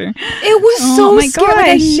a seizure. It was so scary. Like,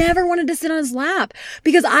 I gosh. never wanted to sit on his lap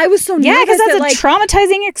because I was so nervous. Yeah, because that's that, a like,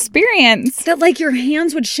 traumatizing experience. that like your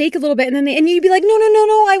hands would shake a little bit, and then and you'd be like, no,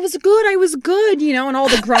 I was good, you know, and all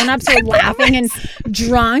the grown-ups are laughing and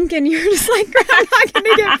drunk, and you're just like, I'm not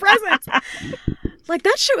gonna get presents. Like,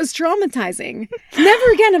 that shit was traumatizing.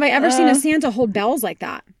 Never again have I ever seen a Santa hold bells like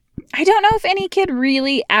that. I don't know if any kid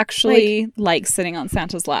really actually likes sitting on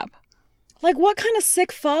Santa's lap. Like, what kind of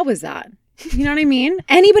sick fall was that? You know what I mean?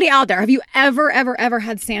 Anybody out there, have you ever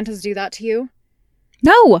had Santas do that to you?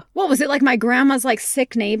 No. What was it, like my grandma's like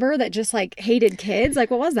sick neighbor that just like hated kids? Like,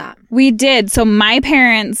 what was that? We did. So my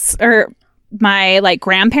parents, or my like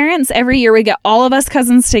grandparents, every year would get all of us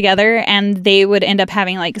cousins together, and they would end up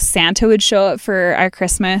having like Santa would show up for our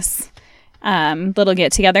Christmas little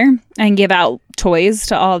get together and give out toys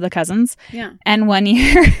to all of the cousins. Yeah. And one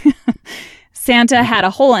year Santa had a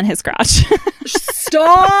hole in his crotch.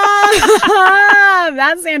 Stop!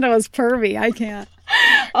 That Santa was pervy. I can't.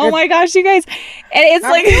 Oh my gosh, you guys. And it's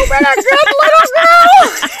like, you been a good little girl?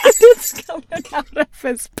 It's coming out of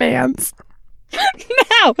his pants.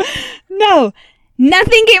 No,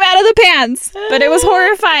 nothing came out of the pants, but it was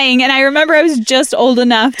horrifying. And I remember I was just old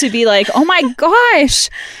enough to be like, oh my gosh.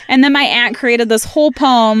 And then my aunt created this whole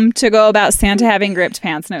poem to go about Santa having gripped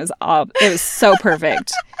pants, and it was so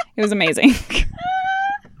perfect. It was amazing.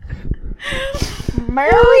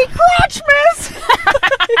 Merry Crotchmas!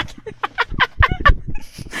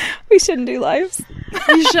 We shouldn't do lives.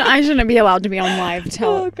 I shouldn't be allowed to be on live.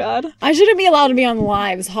 Oh God. I shouldn't be allowed to be on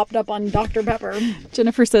lives hopped up on Dr. Pepper.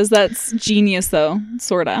 Jennifer says that's genius though,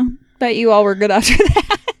 sorta. Bet you all were good after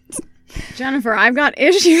that. Jennifer, I've got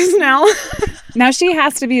issues now. Now she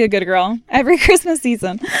has to be a good girl every Christmas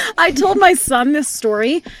season. I told my son this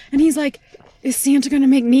story, and he's like, is Santa going to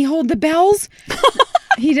make me hold the bells?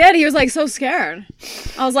 He did. He was like so scared.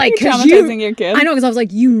 I was like, you're traumatizing your kid. I know, because I was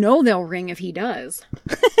like, you know they'll ring if he does.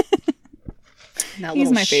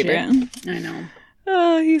 He's my favorite. I know.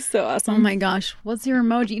 Oh, he's so awesome. Oh my gosh. What's your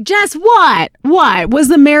emoji? Jess, what? What? Was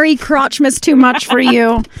the Merry Crotchmas too much for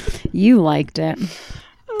you? You liked it.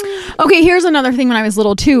 Okay, here's another thing when I was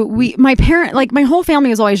little too. My whole family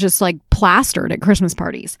was always just like plastered at Christmas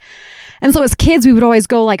parties. And so as kids, we would always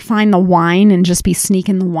go like find the wine and just be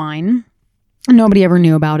sneaking the wine. Nobody ever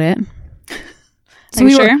knew about it.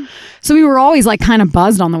 So we were always like kind of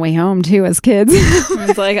buzzed on the way home too as kids.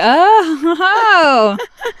 It's like, oh,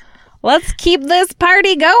 let's keep this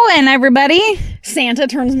party going, everybody. Santa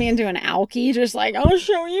turns me into an alkie, just like, I'll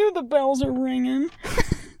show you the bells are ringing.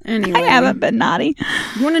 Anyway. I haven't been naughty.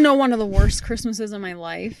 You want to know one of the worst Christmases of my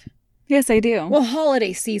life? Yes, I do. Well,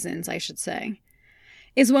 holiday seasons, I should say.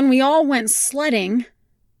 Is when we all went sledding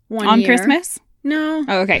on year. Christmas? No.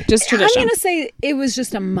 Oh, okay. Just tradition. I'm going to say it was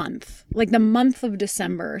just a month, like the month of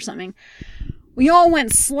December or something. We all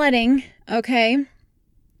went sledding, okay?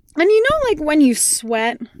 And you know, like when you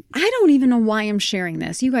sweat, I don't even know why I'm sharing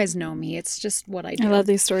this. You guys know me. It's just what I do. I love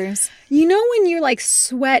these stories. You know when you like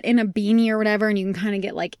sweat in a beanie or whatever and you can kind of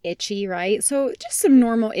get like itchy, right? So just some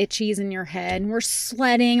normal itchies in your head. We're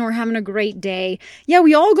sledding. We're having a great day. Yeah,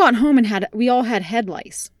 we all got home and we all had head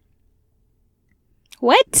lice.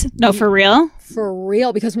 What? No, for real? For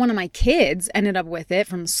real, because one of my kids ended up with it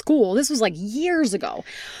from school. This was like years ago.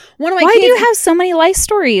 One of my Why kids, do you have so many lice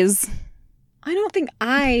stories? I don't think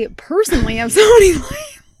I personally have so many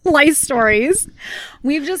lice stories.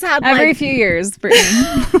 We've just had every few years,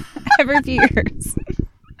 Brittany. Every few years.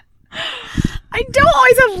 I don't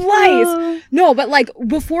always have lice. No, but like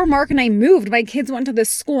before Mark and I moved, my kids went to this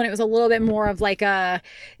school and it was a little bit more of like a,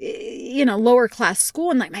 lower class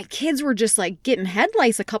school. And like my kids were just like getting head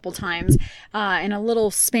lice a couple times in a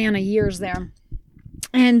little span of years there.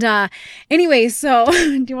 And anyway, so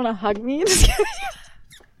do you want to hug me?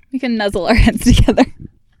 We can nuzzle our heads together.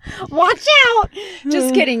 Watch out.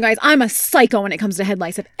 Just kidding, guys. I'm a psycho when it comes to head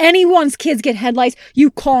lice. If anyone's kids get head lice, you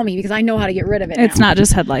call me because I know how to get rid of it. It's now. not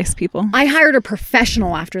just head lice, people. I hired a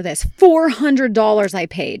professional after this. $400 I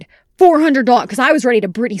paid. $400 because I was ready to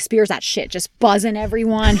Britney Spears that shit, just buzzing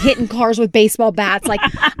everyone, hitting cars with baseball bats. Like,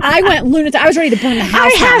 I went lunatic. I was ready to burn the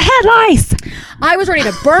house down. I have head lice. I was ready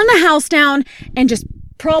to burn the house down and just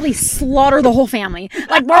probably slaughter the whole family.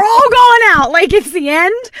 Like, we're all going out. Like, it's the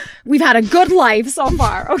end. We've had a good life so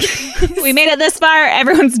far. Okay. We made it this far.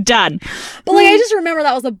 Everyone's done. But like, I just remember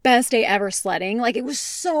that was the best day ever sledding. Like, it was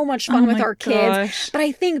so much fun with our kids. But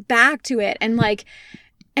I think back to it and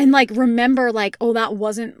remember like, oh, that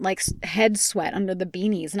wasn't like head sweat under the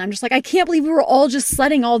beanies. And I'm just like, I can't believe we were all just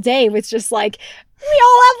sledding all day with just like, we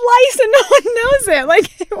all have lice and no one knows it.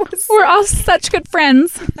 Like, we're all such good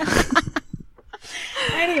friends.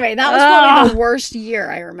 Anyway, that was probably the worst year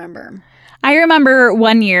I remember. I remember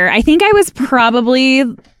one year, I think I was probably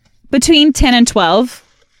between 10 and 12.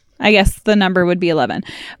 I guess the number would be 11.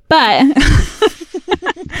 But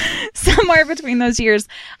somewhere between those years,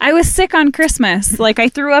 I was sick on Christmas. Like, I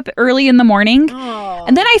threw up early in the morning.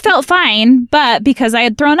 And then I felt fine. But because I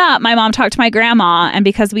had thrown up, my mom talked to my grandma. And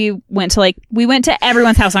because we went to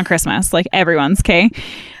everyone's house on Christmas. Like, everyone's, okay?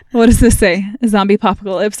 What does this say? A zombie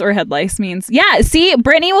apocalypse or head lice means. Yeah, see,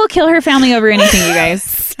 Brittany will kill her family over anything, you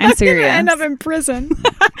guys. I'm serious. End up in prison.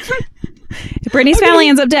 If Brittany's family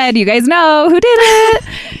ends up dead, you guys know who did it.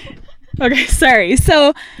 Okay, sorry.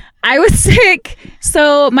 So I was sick.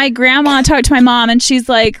 So my grandma talked to my mom and she's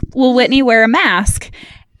like, will Whitney wear a mask?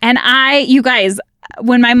 And you guys,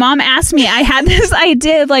 when my mom asked me, I had this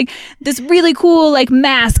idea of like this really cool like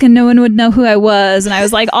mask and no one would know who I was. And I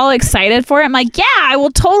was like all excited for it. I'm like, yeah, I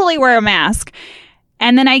will totally wear a mask.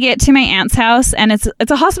 And then I get to my aunt's house and it's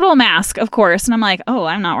a hospital mask, of course. And I'm like, oh,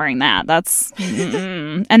 I'm not wearing that. That's,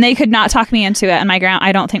 and they could not talk me into it. And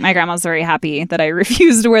I don't think my grandma's very happy that I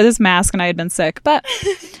refused to wear this mask and I had been sick, but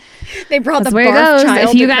they brought that's the where it barf goes. child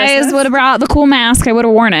If you to guys Christmas. would have brought the cool mask, I would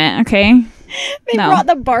have worn it. Okay. They brought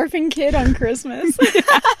the barfing kid on Christmas.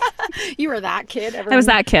 You were that kid. I was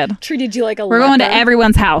that kid. Treated you like a We're leper. going to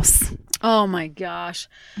everyone's house. Oh my gosh.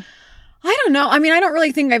 I don't know. I mean, I don't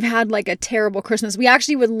really think I've had like a terrible Christmas. We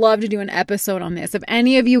actually would love to do an episode on this. If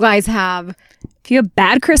any of you guys have. If you have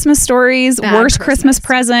bad Christmas stories, worst Christmas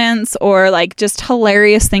presents, or like just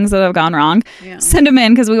hilarious things that have gone wrong, send them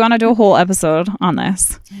in because we want to do a whole episode on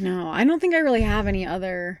this. I know. I don't think I really have any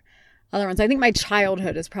other ones. I think my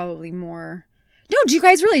childhood is probably more. No, do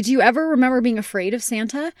you ever remember being afraid of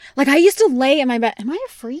Santa? Like, I used to lay in my bed. Am I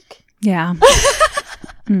a freak? Yeah.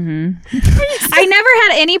 Mm-hmm. I never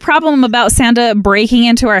had any problem about Santa breaking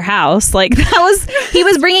into our house. Like, he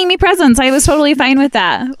was bringing me presents. I was totally fine with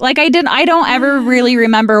that. Like, I don't ever really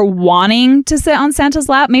remember wanting to sit on Santa's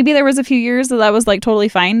lap. Maybe there was a few years that was like totally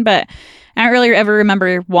fine, but I don't really ever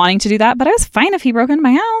remember wanting to do that. But I was fine if he broke into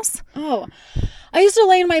my house. Oh, I used to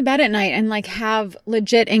lay in my bed at night and like have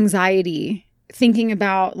legit anxiety thinking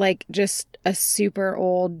about like just a super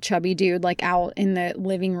old chubby dude like out in the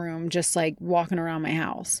living room just like walking around my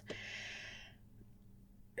house.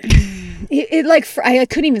 It like I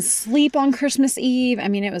couldn't even sleep on Christmas Eve. I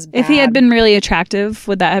mean, it was bad. If he had been really attractive,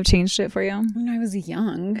 would that have changed it for you? When I was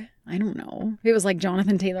young, I don't know. It was like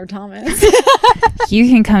Jonathan Taylor Thomas. You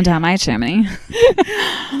can come down my chimney.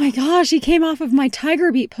 Oh my gosh, he came off of my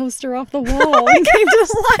Tiger Beat poster off the wall. He came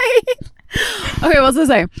to life. Okay, what's to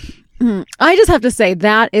say? I just have to say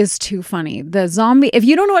that is too funny. The zombie, if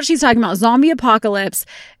you don't know what she's talking about, zombie apocalypse,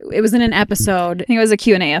 it was in an episode. I think it was a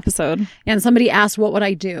Q&A episode. And somebody asked, what would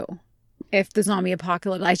I do if the zombie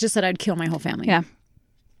apocalypse? I just said I'd kill my whole family. Yeah.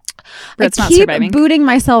 It's not surviving. Booting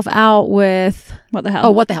myself out with... What the hell?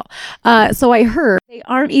 Oh, what the hell? So I heard they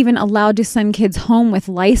aren't even allowed to send kids home with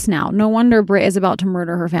lice now. No wonder Britt is about to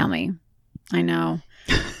murder her family. I know.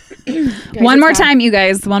 One more time, you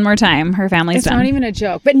guys. One more time. Her family's done. It's not even a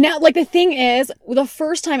joke. But now, like, the thing is, the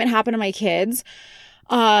first time it happened to my kids,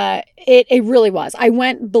 it really was. I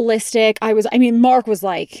went ballistic. Mark was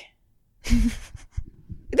like...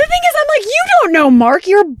 The thing is, I'm like, you don't know, Mark.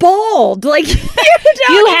 You're bald. Like,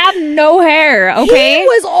 you have no hair, okay? He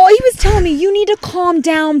was telling me, you need to calm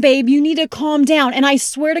down, babe. You need to calm down. And I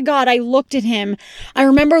swear to God, I looked at him. I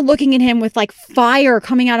remember looking at him with like fire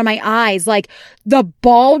coming out of my eyes. Like, the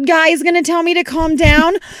bald guy is going to tell me to calm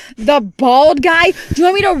down? The bald guy? Do you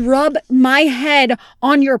want me to rub my head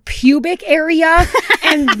on your pubic area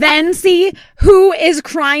and then see who is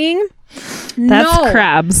crying? That's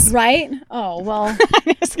crabs. Right? Oh, well.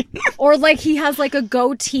 Or like he has like a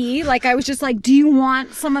goatee. Like I was just like, do you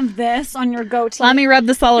want some of this on your goatee? Let me rub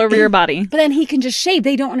this all over your body. But then he can just shave.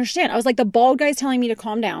 They don't understand. I was like, the bald guy's telling me to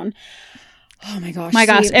calm down. Oh my gosh. My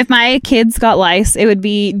gosh, if my kids got lice, it would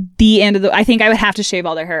be the end of I think I would have to shave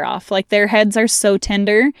all their hair off. Like their heads are so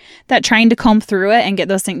tender that trying to comb through it and get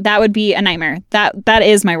those things, that would be a nightmare. That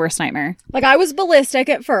is my worst nightmare. Like I was ballistic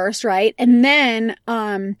at first, right? And then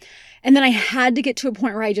I had to get to a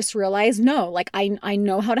point where I just realized, no, like I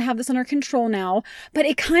know how to have this under control now, but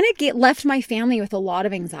it kind of left my family with a lot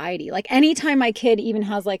of anxiety. Like anytime my kid even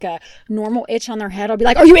has like a normal itch on their head, I'll be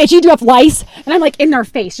like, are you itchy? Do you have lice? And I'm like in their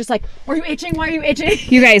face, just like, are you itching? Why are you itching?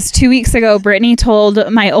 You guys, 2 weeks ago, Brittany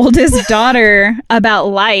told my oldest daughter about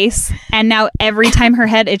lice. And now every time her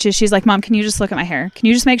head itches, she's like, Mom, can you just look at my hair? Can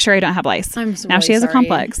you just make sure I don't have lice? I'm so now she has sorry. a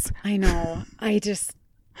complex. I know.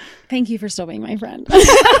 Thank you for still being my friend.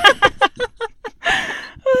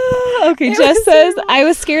 Okay, Jess says, I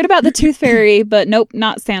was scared about the tooth fairy, but nope,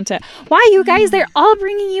 not Santa. Why, you guys? They're all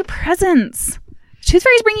bringing you presents. Tooth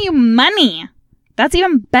fairy's bringing you money. That's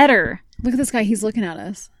even better. Look at this guy. He's looking at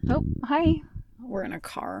us. Oh, hi. We're in a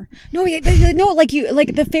car. No, like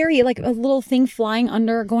the fairy, like a little thing going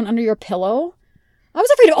under your pillow. I was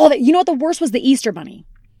afraid of all that. You know what the worst was? The Easter bunny.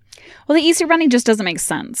 Well, the Easter bunny just doesn't make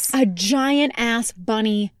sense. A giant ass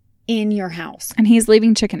bunny in your house. And he's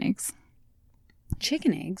leaving chicken eggs.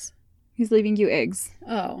 Chicken eggs? He's leaving you eggs.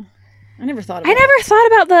 Oh. I never thought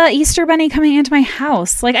about the Easter bunny coming into my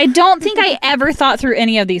house. Like, I don't think I ever thought through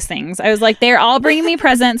any of these things. I was like, they're all bringing me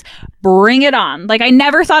presents. Bring it on. Like, I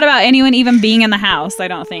never thought about anyone even being in the house, I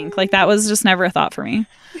don't think. Like, that was just never a thought for me.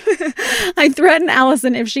 I threatened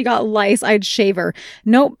Allison if she got lice, I'd shave her.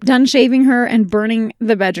 Nope. Done shaving her and burning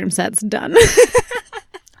the bedroom sets. Done.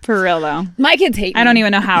 For real, though. My kids hate me. I don't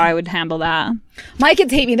even know how I would handle that. My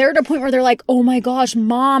kids hate me. They're at a point where they're like, oh my gosh,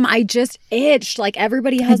 Mom, I just itched. Like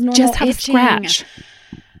everybody has normal just have itching. a scratch.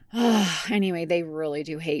 Anyway, they really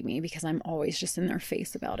do hate me because I'm always just in their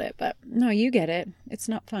face about it. But no, you get it. It's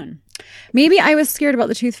not fun. Maybe I was scared about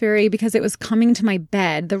the tooth fairy because it was coming to my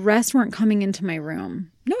bed. The rest weren't coming into my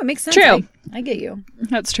room. No, it makes sense. True. I get you.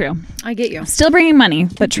 That's true. I get you. Still bringing money,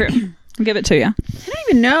 but true. I'll give it to you. I don't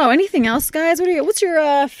even know. Anything else, guys? What's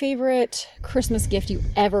your favorite Christmas gift you've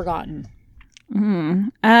ever gotten?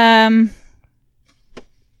 Oh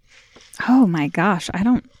my gosh. I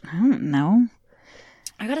don't know.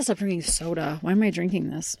 I gotta stop drinking soda. Why am I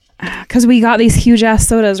drinking this? Because we got these huge ass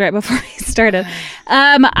sodas right before we started.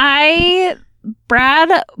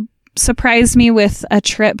 Brad surprised me with a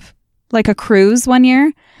trip, like a cruise one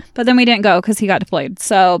year, but then we didn't go because he got deployed.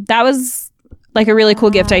 So that was like a really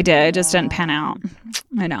cool gift I did. It just didn't pan out.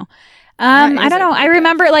 I know. I don't know. I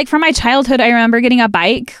remember like from my childhood, I remember getting a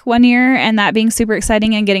bike one year and that being super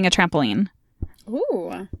exciting and getting a trampoline.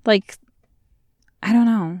 Ooh. Like, I don't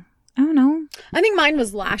know. I think mine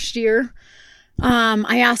was last year.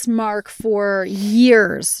 I asked Mark for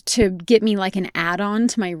years to get me like an add-on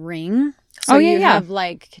to my ring. So you have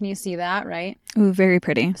like, can you see that, right? Ooh, very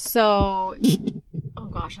pretty. So, oh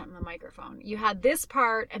gosh, I'm on the microphone. You had this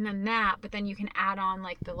part and then that, but then you can add on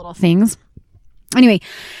like the little things. Anyway,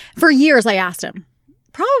 for years I asked him.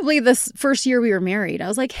 Probably this first year we were married. I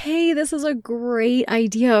was like, hey, this is a great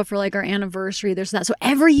idea for like our anniversary. There's that. So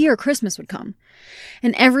every year Christmas would come.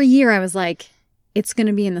 And every year I was like, it's going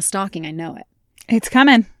to be in the stocking. I know it. It's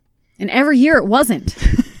coming. And every year it wasn't.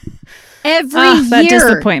 Every year. That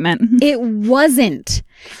disappointment. It wasn't.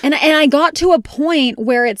 And I got to a point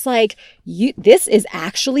where it's like, this is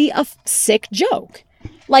actually a sick joke.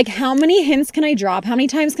 Like, how many hints can I drop? How many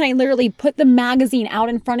times can I literally put the magazine out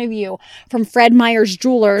in front of you from Fred Meyer's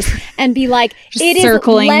Jewelers and be like, it is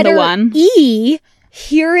circling letter the one. E.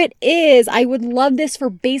 Here it is. I would love this for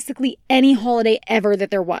basically any holiday ever that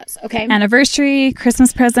there was. Okay. Anniversary,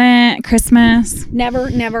 Christmas present, Christmas. Never.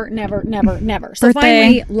 So Birthday.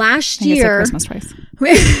 finally, last year. Christmas twice.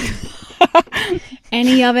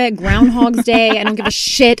 Any of it, Groundhog's Day. I don't give a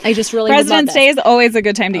shit. I just really President's Day is always a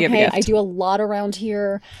good time to give a gift. I do a lot around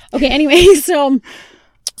here. Okay, anyway, so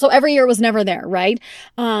every year was never there, right?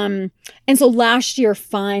 And so last year,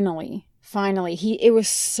 finally, it was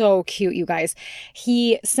so cute, you guys.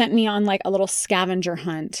 He sent me on like a little scavenger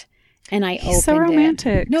hunt, and I opened it. So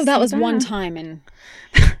romantic. No, that was one time, and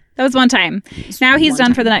that was one time. Now he's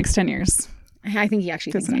done for the next 10 years. I think he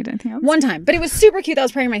actually doesn't need anything else. One time, but it was super cute. That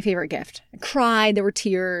was probably my favorite gift. I cried. There were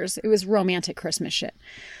tears. It was romantic Christmas shit.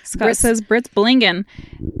 Scott says Brit's blinging.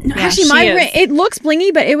 No, yeah, actually, it looks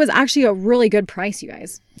blingy, but it was actually a really good price, you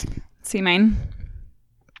guys. See mine.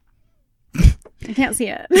 I can't see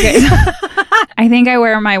it. I think I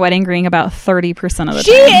wear my wedding ring about 30% of the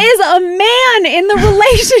She time. is a man in the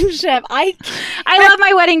relationship. I love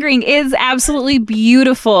my wedding ring. It's absolutely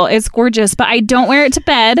beautiful. It's gorgeous, but I don't wear it to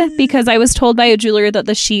bed because I was told by a jeweler that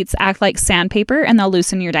the sheets act like sandpaper and they'll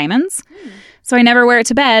loosen your diamonds. So I never wear it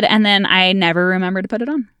to bed, and then I never remember to put it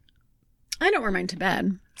on. I don't wear mine to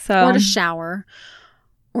bed So or to shower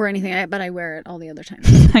or anything, but I wear it all the other time.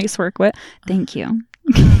 nice work, Whit. Thank you.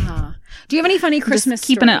 Do you have any funny Christmas Just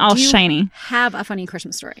keeping story? it all Do you shiny. have a funny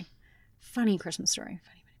Christmas story? Funny Christmas story.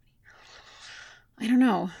 I don't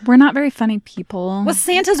know. We're not very funny people. Was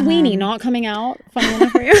Santa's weenie not coming out? Funny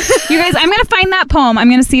enough for you? You guys, I'm going to find that poem. I'm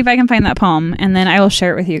going to see if I can find that poem, and then I will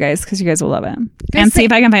share it with you guys because you guys will love it. And see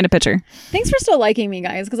if I can find a picture. Thanks for still liking me,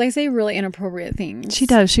 guys, because I say really inappropriate things. She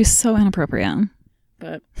does. She's so inappropriate.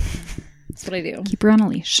 But that's what I do. Keep her on a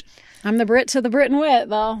leash. I'm the Brit to the Brit and Wit,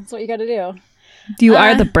 though. That's what you got to do. You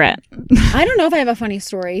are the Brit. I don't know if I have a funny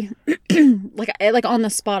story. like on the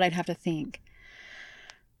spot, I'd have to think.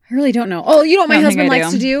 I really don't know. Oh, you know what my husband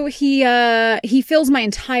likes to do? He fills my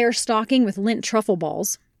entire stocking with Lindt truffle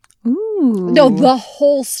balls. Ooh. No, the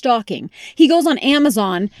whole stocking. He goes on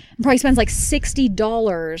Amazon and probably spends like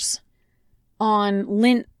 $60 on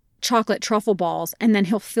Lindt chocolate truffle balls, and then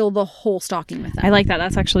he'll fill the whole stocking with them. I like that.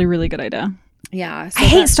 That's actually a really good idea. Yeah. I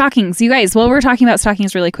hate stockings. You guys, while we're talking about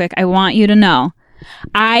stockings really quick, I want you to know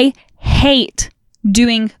I hate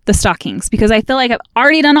doing the stockings because I feel like I've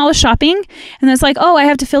already done all the shopping and it's like, oh, I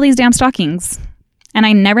have to fill these damn stockings. And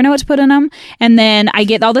I never know what to put in them. And then I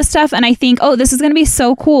get all this stuff and I think, oh, this is going to be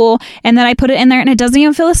so cool. And then I put it in there and it doesn't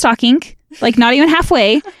even fill a stocking, like not even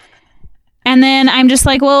halfway. And then I'm just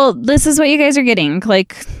like, well, this is what you guys are getting.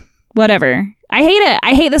 Like, whatever. I hate it.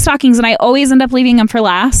 I hate the stockings and I always end up leaving them for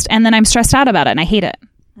last. And then I'm stressed out about it and I hate it.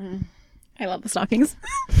 I love the stockings.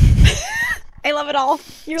 I love it all.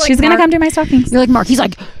 You're like She's going to come do my stockings. You're like Mark. He's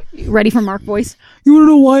like, ready for Mark voice? You want to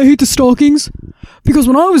know why I hate the stockings? Because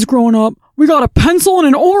when I was growing up, we got a pencil and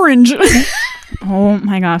an orange. Oh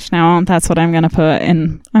my gosh, now that's what I'm going to put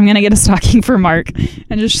in. I'm going to get a stocking for Mark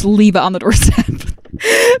and just leave it on the doorstep.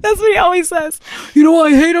 That's what he always says. You know why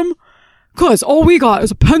I hate them? Because all we got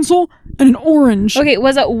is a pencil and an orange. Okay,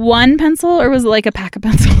 was it one pencil or was it like a pack of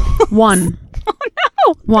pencils? One. Oh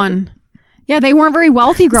no. One. Yeah, they weren't very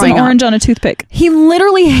wealthy It's growing an up. orange on a toothpick. He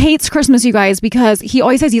literally hates Christmas, you guys, because he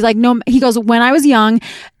always says, he's like, no, he goes, when I was young,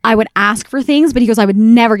 I would ask for things, but he goes, I would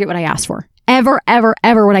never get what I asked for. Ever, ever,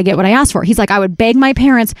 ever would I get what I asked for. He's like, I would beg my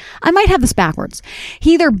parents. I might have this backwards.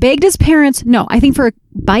 He either begged his parents, no, I think for a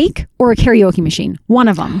bike or a karaoke machine. One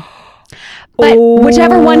of them. But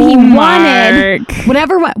whichever one he wanted,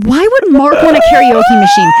 whatever. Why would Mark want a karaoke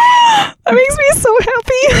machine? That makes me so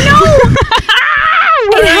happy. No.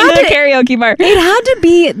 We're in the karaoke bar. It had to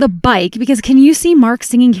be the bike because can you see Mark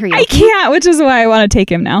singing karaoke? I can't, which is why I want to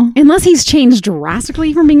take him now. Unless he's changed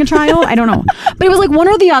drastically from being a child. I don't know. But it was like one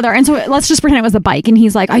or the other. And so let's just pretend it was the bike. And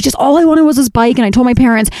he's like, all I wanted was this bike. And I told my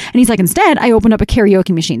parents. And he's like, instead, I opened up a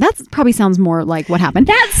karaoke machine. That probably sounds more like what happened.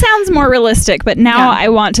 That sounds more realistic, but now I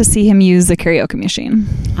want to see him use the karaoke machine.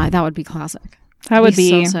 That would be classic. That would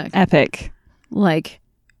be so sick. epic. Like,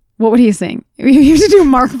 what would he sing? You have to do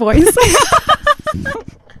Mark voice.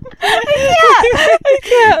 I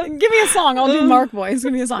can't. Give me a song. I'll do Mark voice.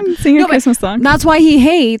 Give me a song. Sing a Christmas song. That's why he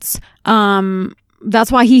hates.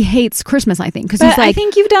 That's why he hates Christmas. I think because he's like. I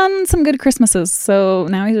think you've done some good Christmases, so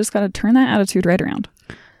now he's just got to turn that attitude right around.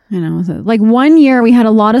 I know. Like one year we had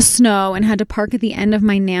a lot of snow and had to park at the end of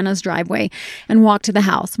my Nana's driveway and walk to the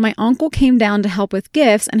house. My uncle came down to help with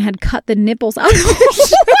gifts and had cut the nipples out of his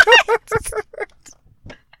shirt.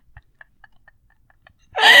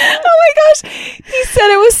 Oh my gosh. He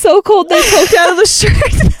said it was so cold they poked out of the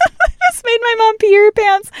shirt. This made my mom pee her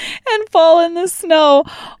pants and fall in the snow.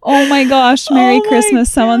 Oh my gosh. Merry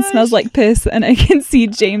Christmas. Someone smells like piss and I can see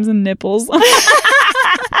James and nipples.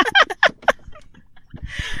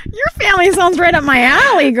 Your family sounds right up my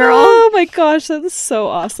alley, girl. Oh my gosh. That's so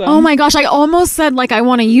awesome. Oh my gosh. I almost said like I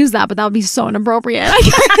want to use that, but that would be so inappropriate.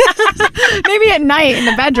 Maybe at night in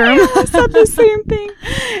the bedroom. I said the same thing.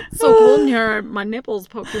 So cold in here, my nipples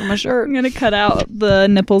poke through my shirt. I'm going to cut out the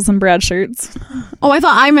nipples in Brad's shirts. Oh, I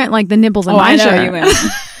thought I meant like the nipples in my I know shirt. what you meant.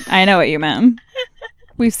 I know what you meant.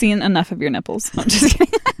 We've seen enough of your nipples. I'm just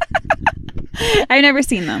kidding. I've never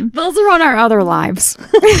seen them. Those are on our other lives.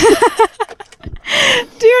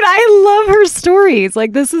 Dude, I love her stories.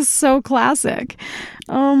 Like, this is so classic.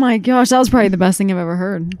 Oh my gosh, that was probably the best thing I've ever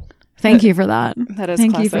heard. Thank you for that. That is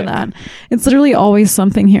Thank classic. you for that. It's literally always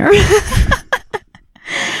something here.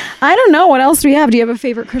 I don't know. What else do we have? Do you have a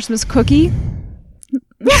favorite Christmas cookie?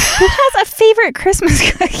 Who has a favorite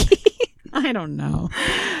Christmas cookie? I don't know.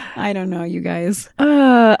 I don't know, you guys.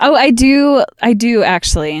 I do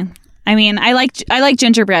actually. I mean, I like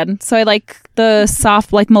gingerbread, so I like the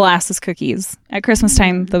soft like molasses cookies at Christmas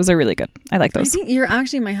time. Those are really good. I like I those. think you're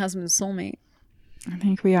actually my husband's soulmate. I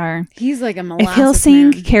think we are. He's like a molasses If he'll sing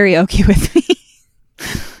man. karaoke with me,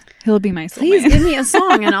 he'll be my soulmate. Please give me a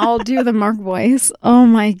song and I'll do the Mark voice. Oh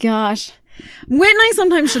my gosh. Whit and I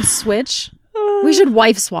sometimes should switch. We should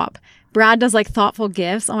wife swap. Brad does like thoughtful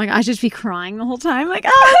gifts. Oh my god, I should just be crying the whole time. Like,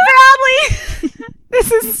 oh, Bradley,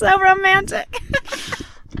 this is so romantic.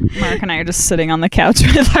 Mark and I are just sitting on the couch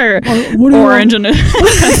with our what do you orange and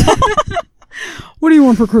What do you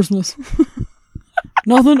want for Christmas?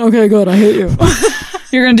 Nothing? Okay, good. I hate you.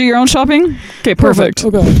 You're gonna do your own shopping? Okay, perfect.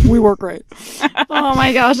 Okay, we work great. Oh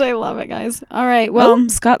my gosh, I love it, guys. All right, well, Well,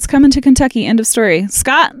 Scott's coming to Kentucky. End of story.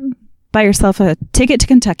 Scott, buy yourself a ticket to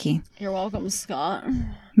Kentucky. you're welcome, Scott.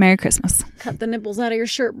 Merry Christmas. Cut the nipples out of your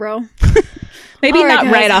shirt, bro. Maybe All right, not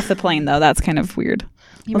guys. right off the plane though. That's kind of weird.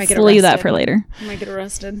 You might Let's get leave that arrested. for later. You might get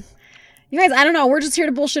arrested. You guys, I don't know. We're just here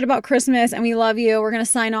to bullshit about Christmas, and we love you. We're going to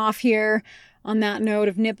sign off here on that note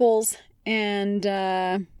of nipples. And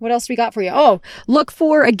what else we got for you? Oh, look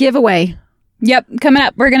for a giveaway. Yep, coming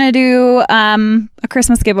up, we're gonna do a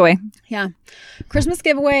Christmas giveaway. Yeah. Christmas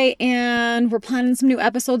giveaway, and we're planning some new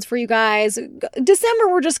episodes for you guys. December,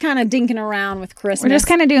 we're just kind of dinking around with Christmas. We're just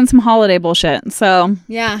kind of doing some holiday bullshit. So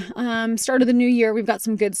Yeah. Start of the new year, we've got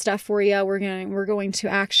some good stuff for you. We're going to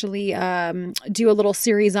actually do a little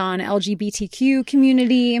series on LGBTQ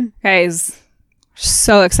community. guys,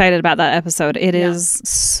 so excited about that episode. It is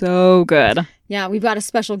so good. Yeah, we've got a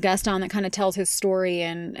special guest on that kind of tells his story,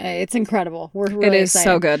 and it's incredible. We're really It is excited.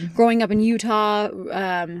 so good. Growing up in Utah,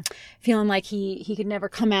 feeling like he could never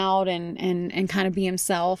come out and kind of be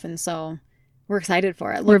himself, and so we're excited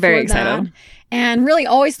for it. We're Look very forward to that. excited. And really,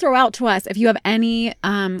 always throw out to us if you have any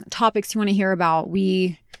topics you want to hear about.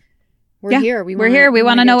 We're here. We're here. We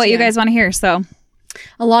want to know what you guys want to hear. So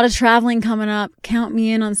A lot of traveling coming up. Count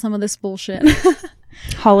me in on some of this bullshit.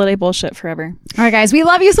 holiday bullshit forever. All right, guys, we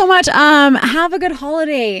love you so much. Have a good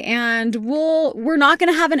holiday, and we're not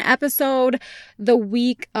gonna have an episode the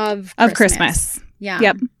week of Christmas. Yeah.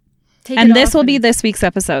 Yep. Take And it this off will be this week's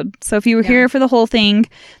episode. So if you were Yeah. here for the whole thing,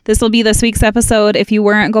 this will be this week's episode. If you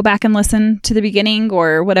weren't, go back and listen to the beginning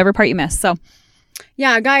or whatever part you missed. So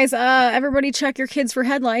Yeah, guys. Everybody, check your kids for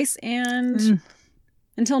head lice, and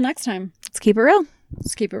until next time, let's keep it real.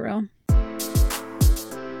 let's keep it real.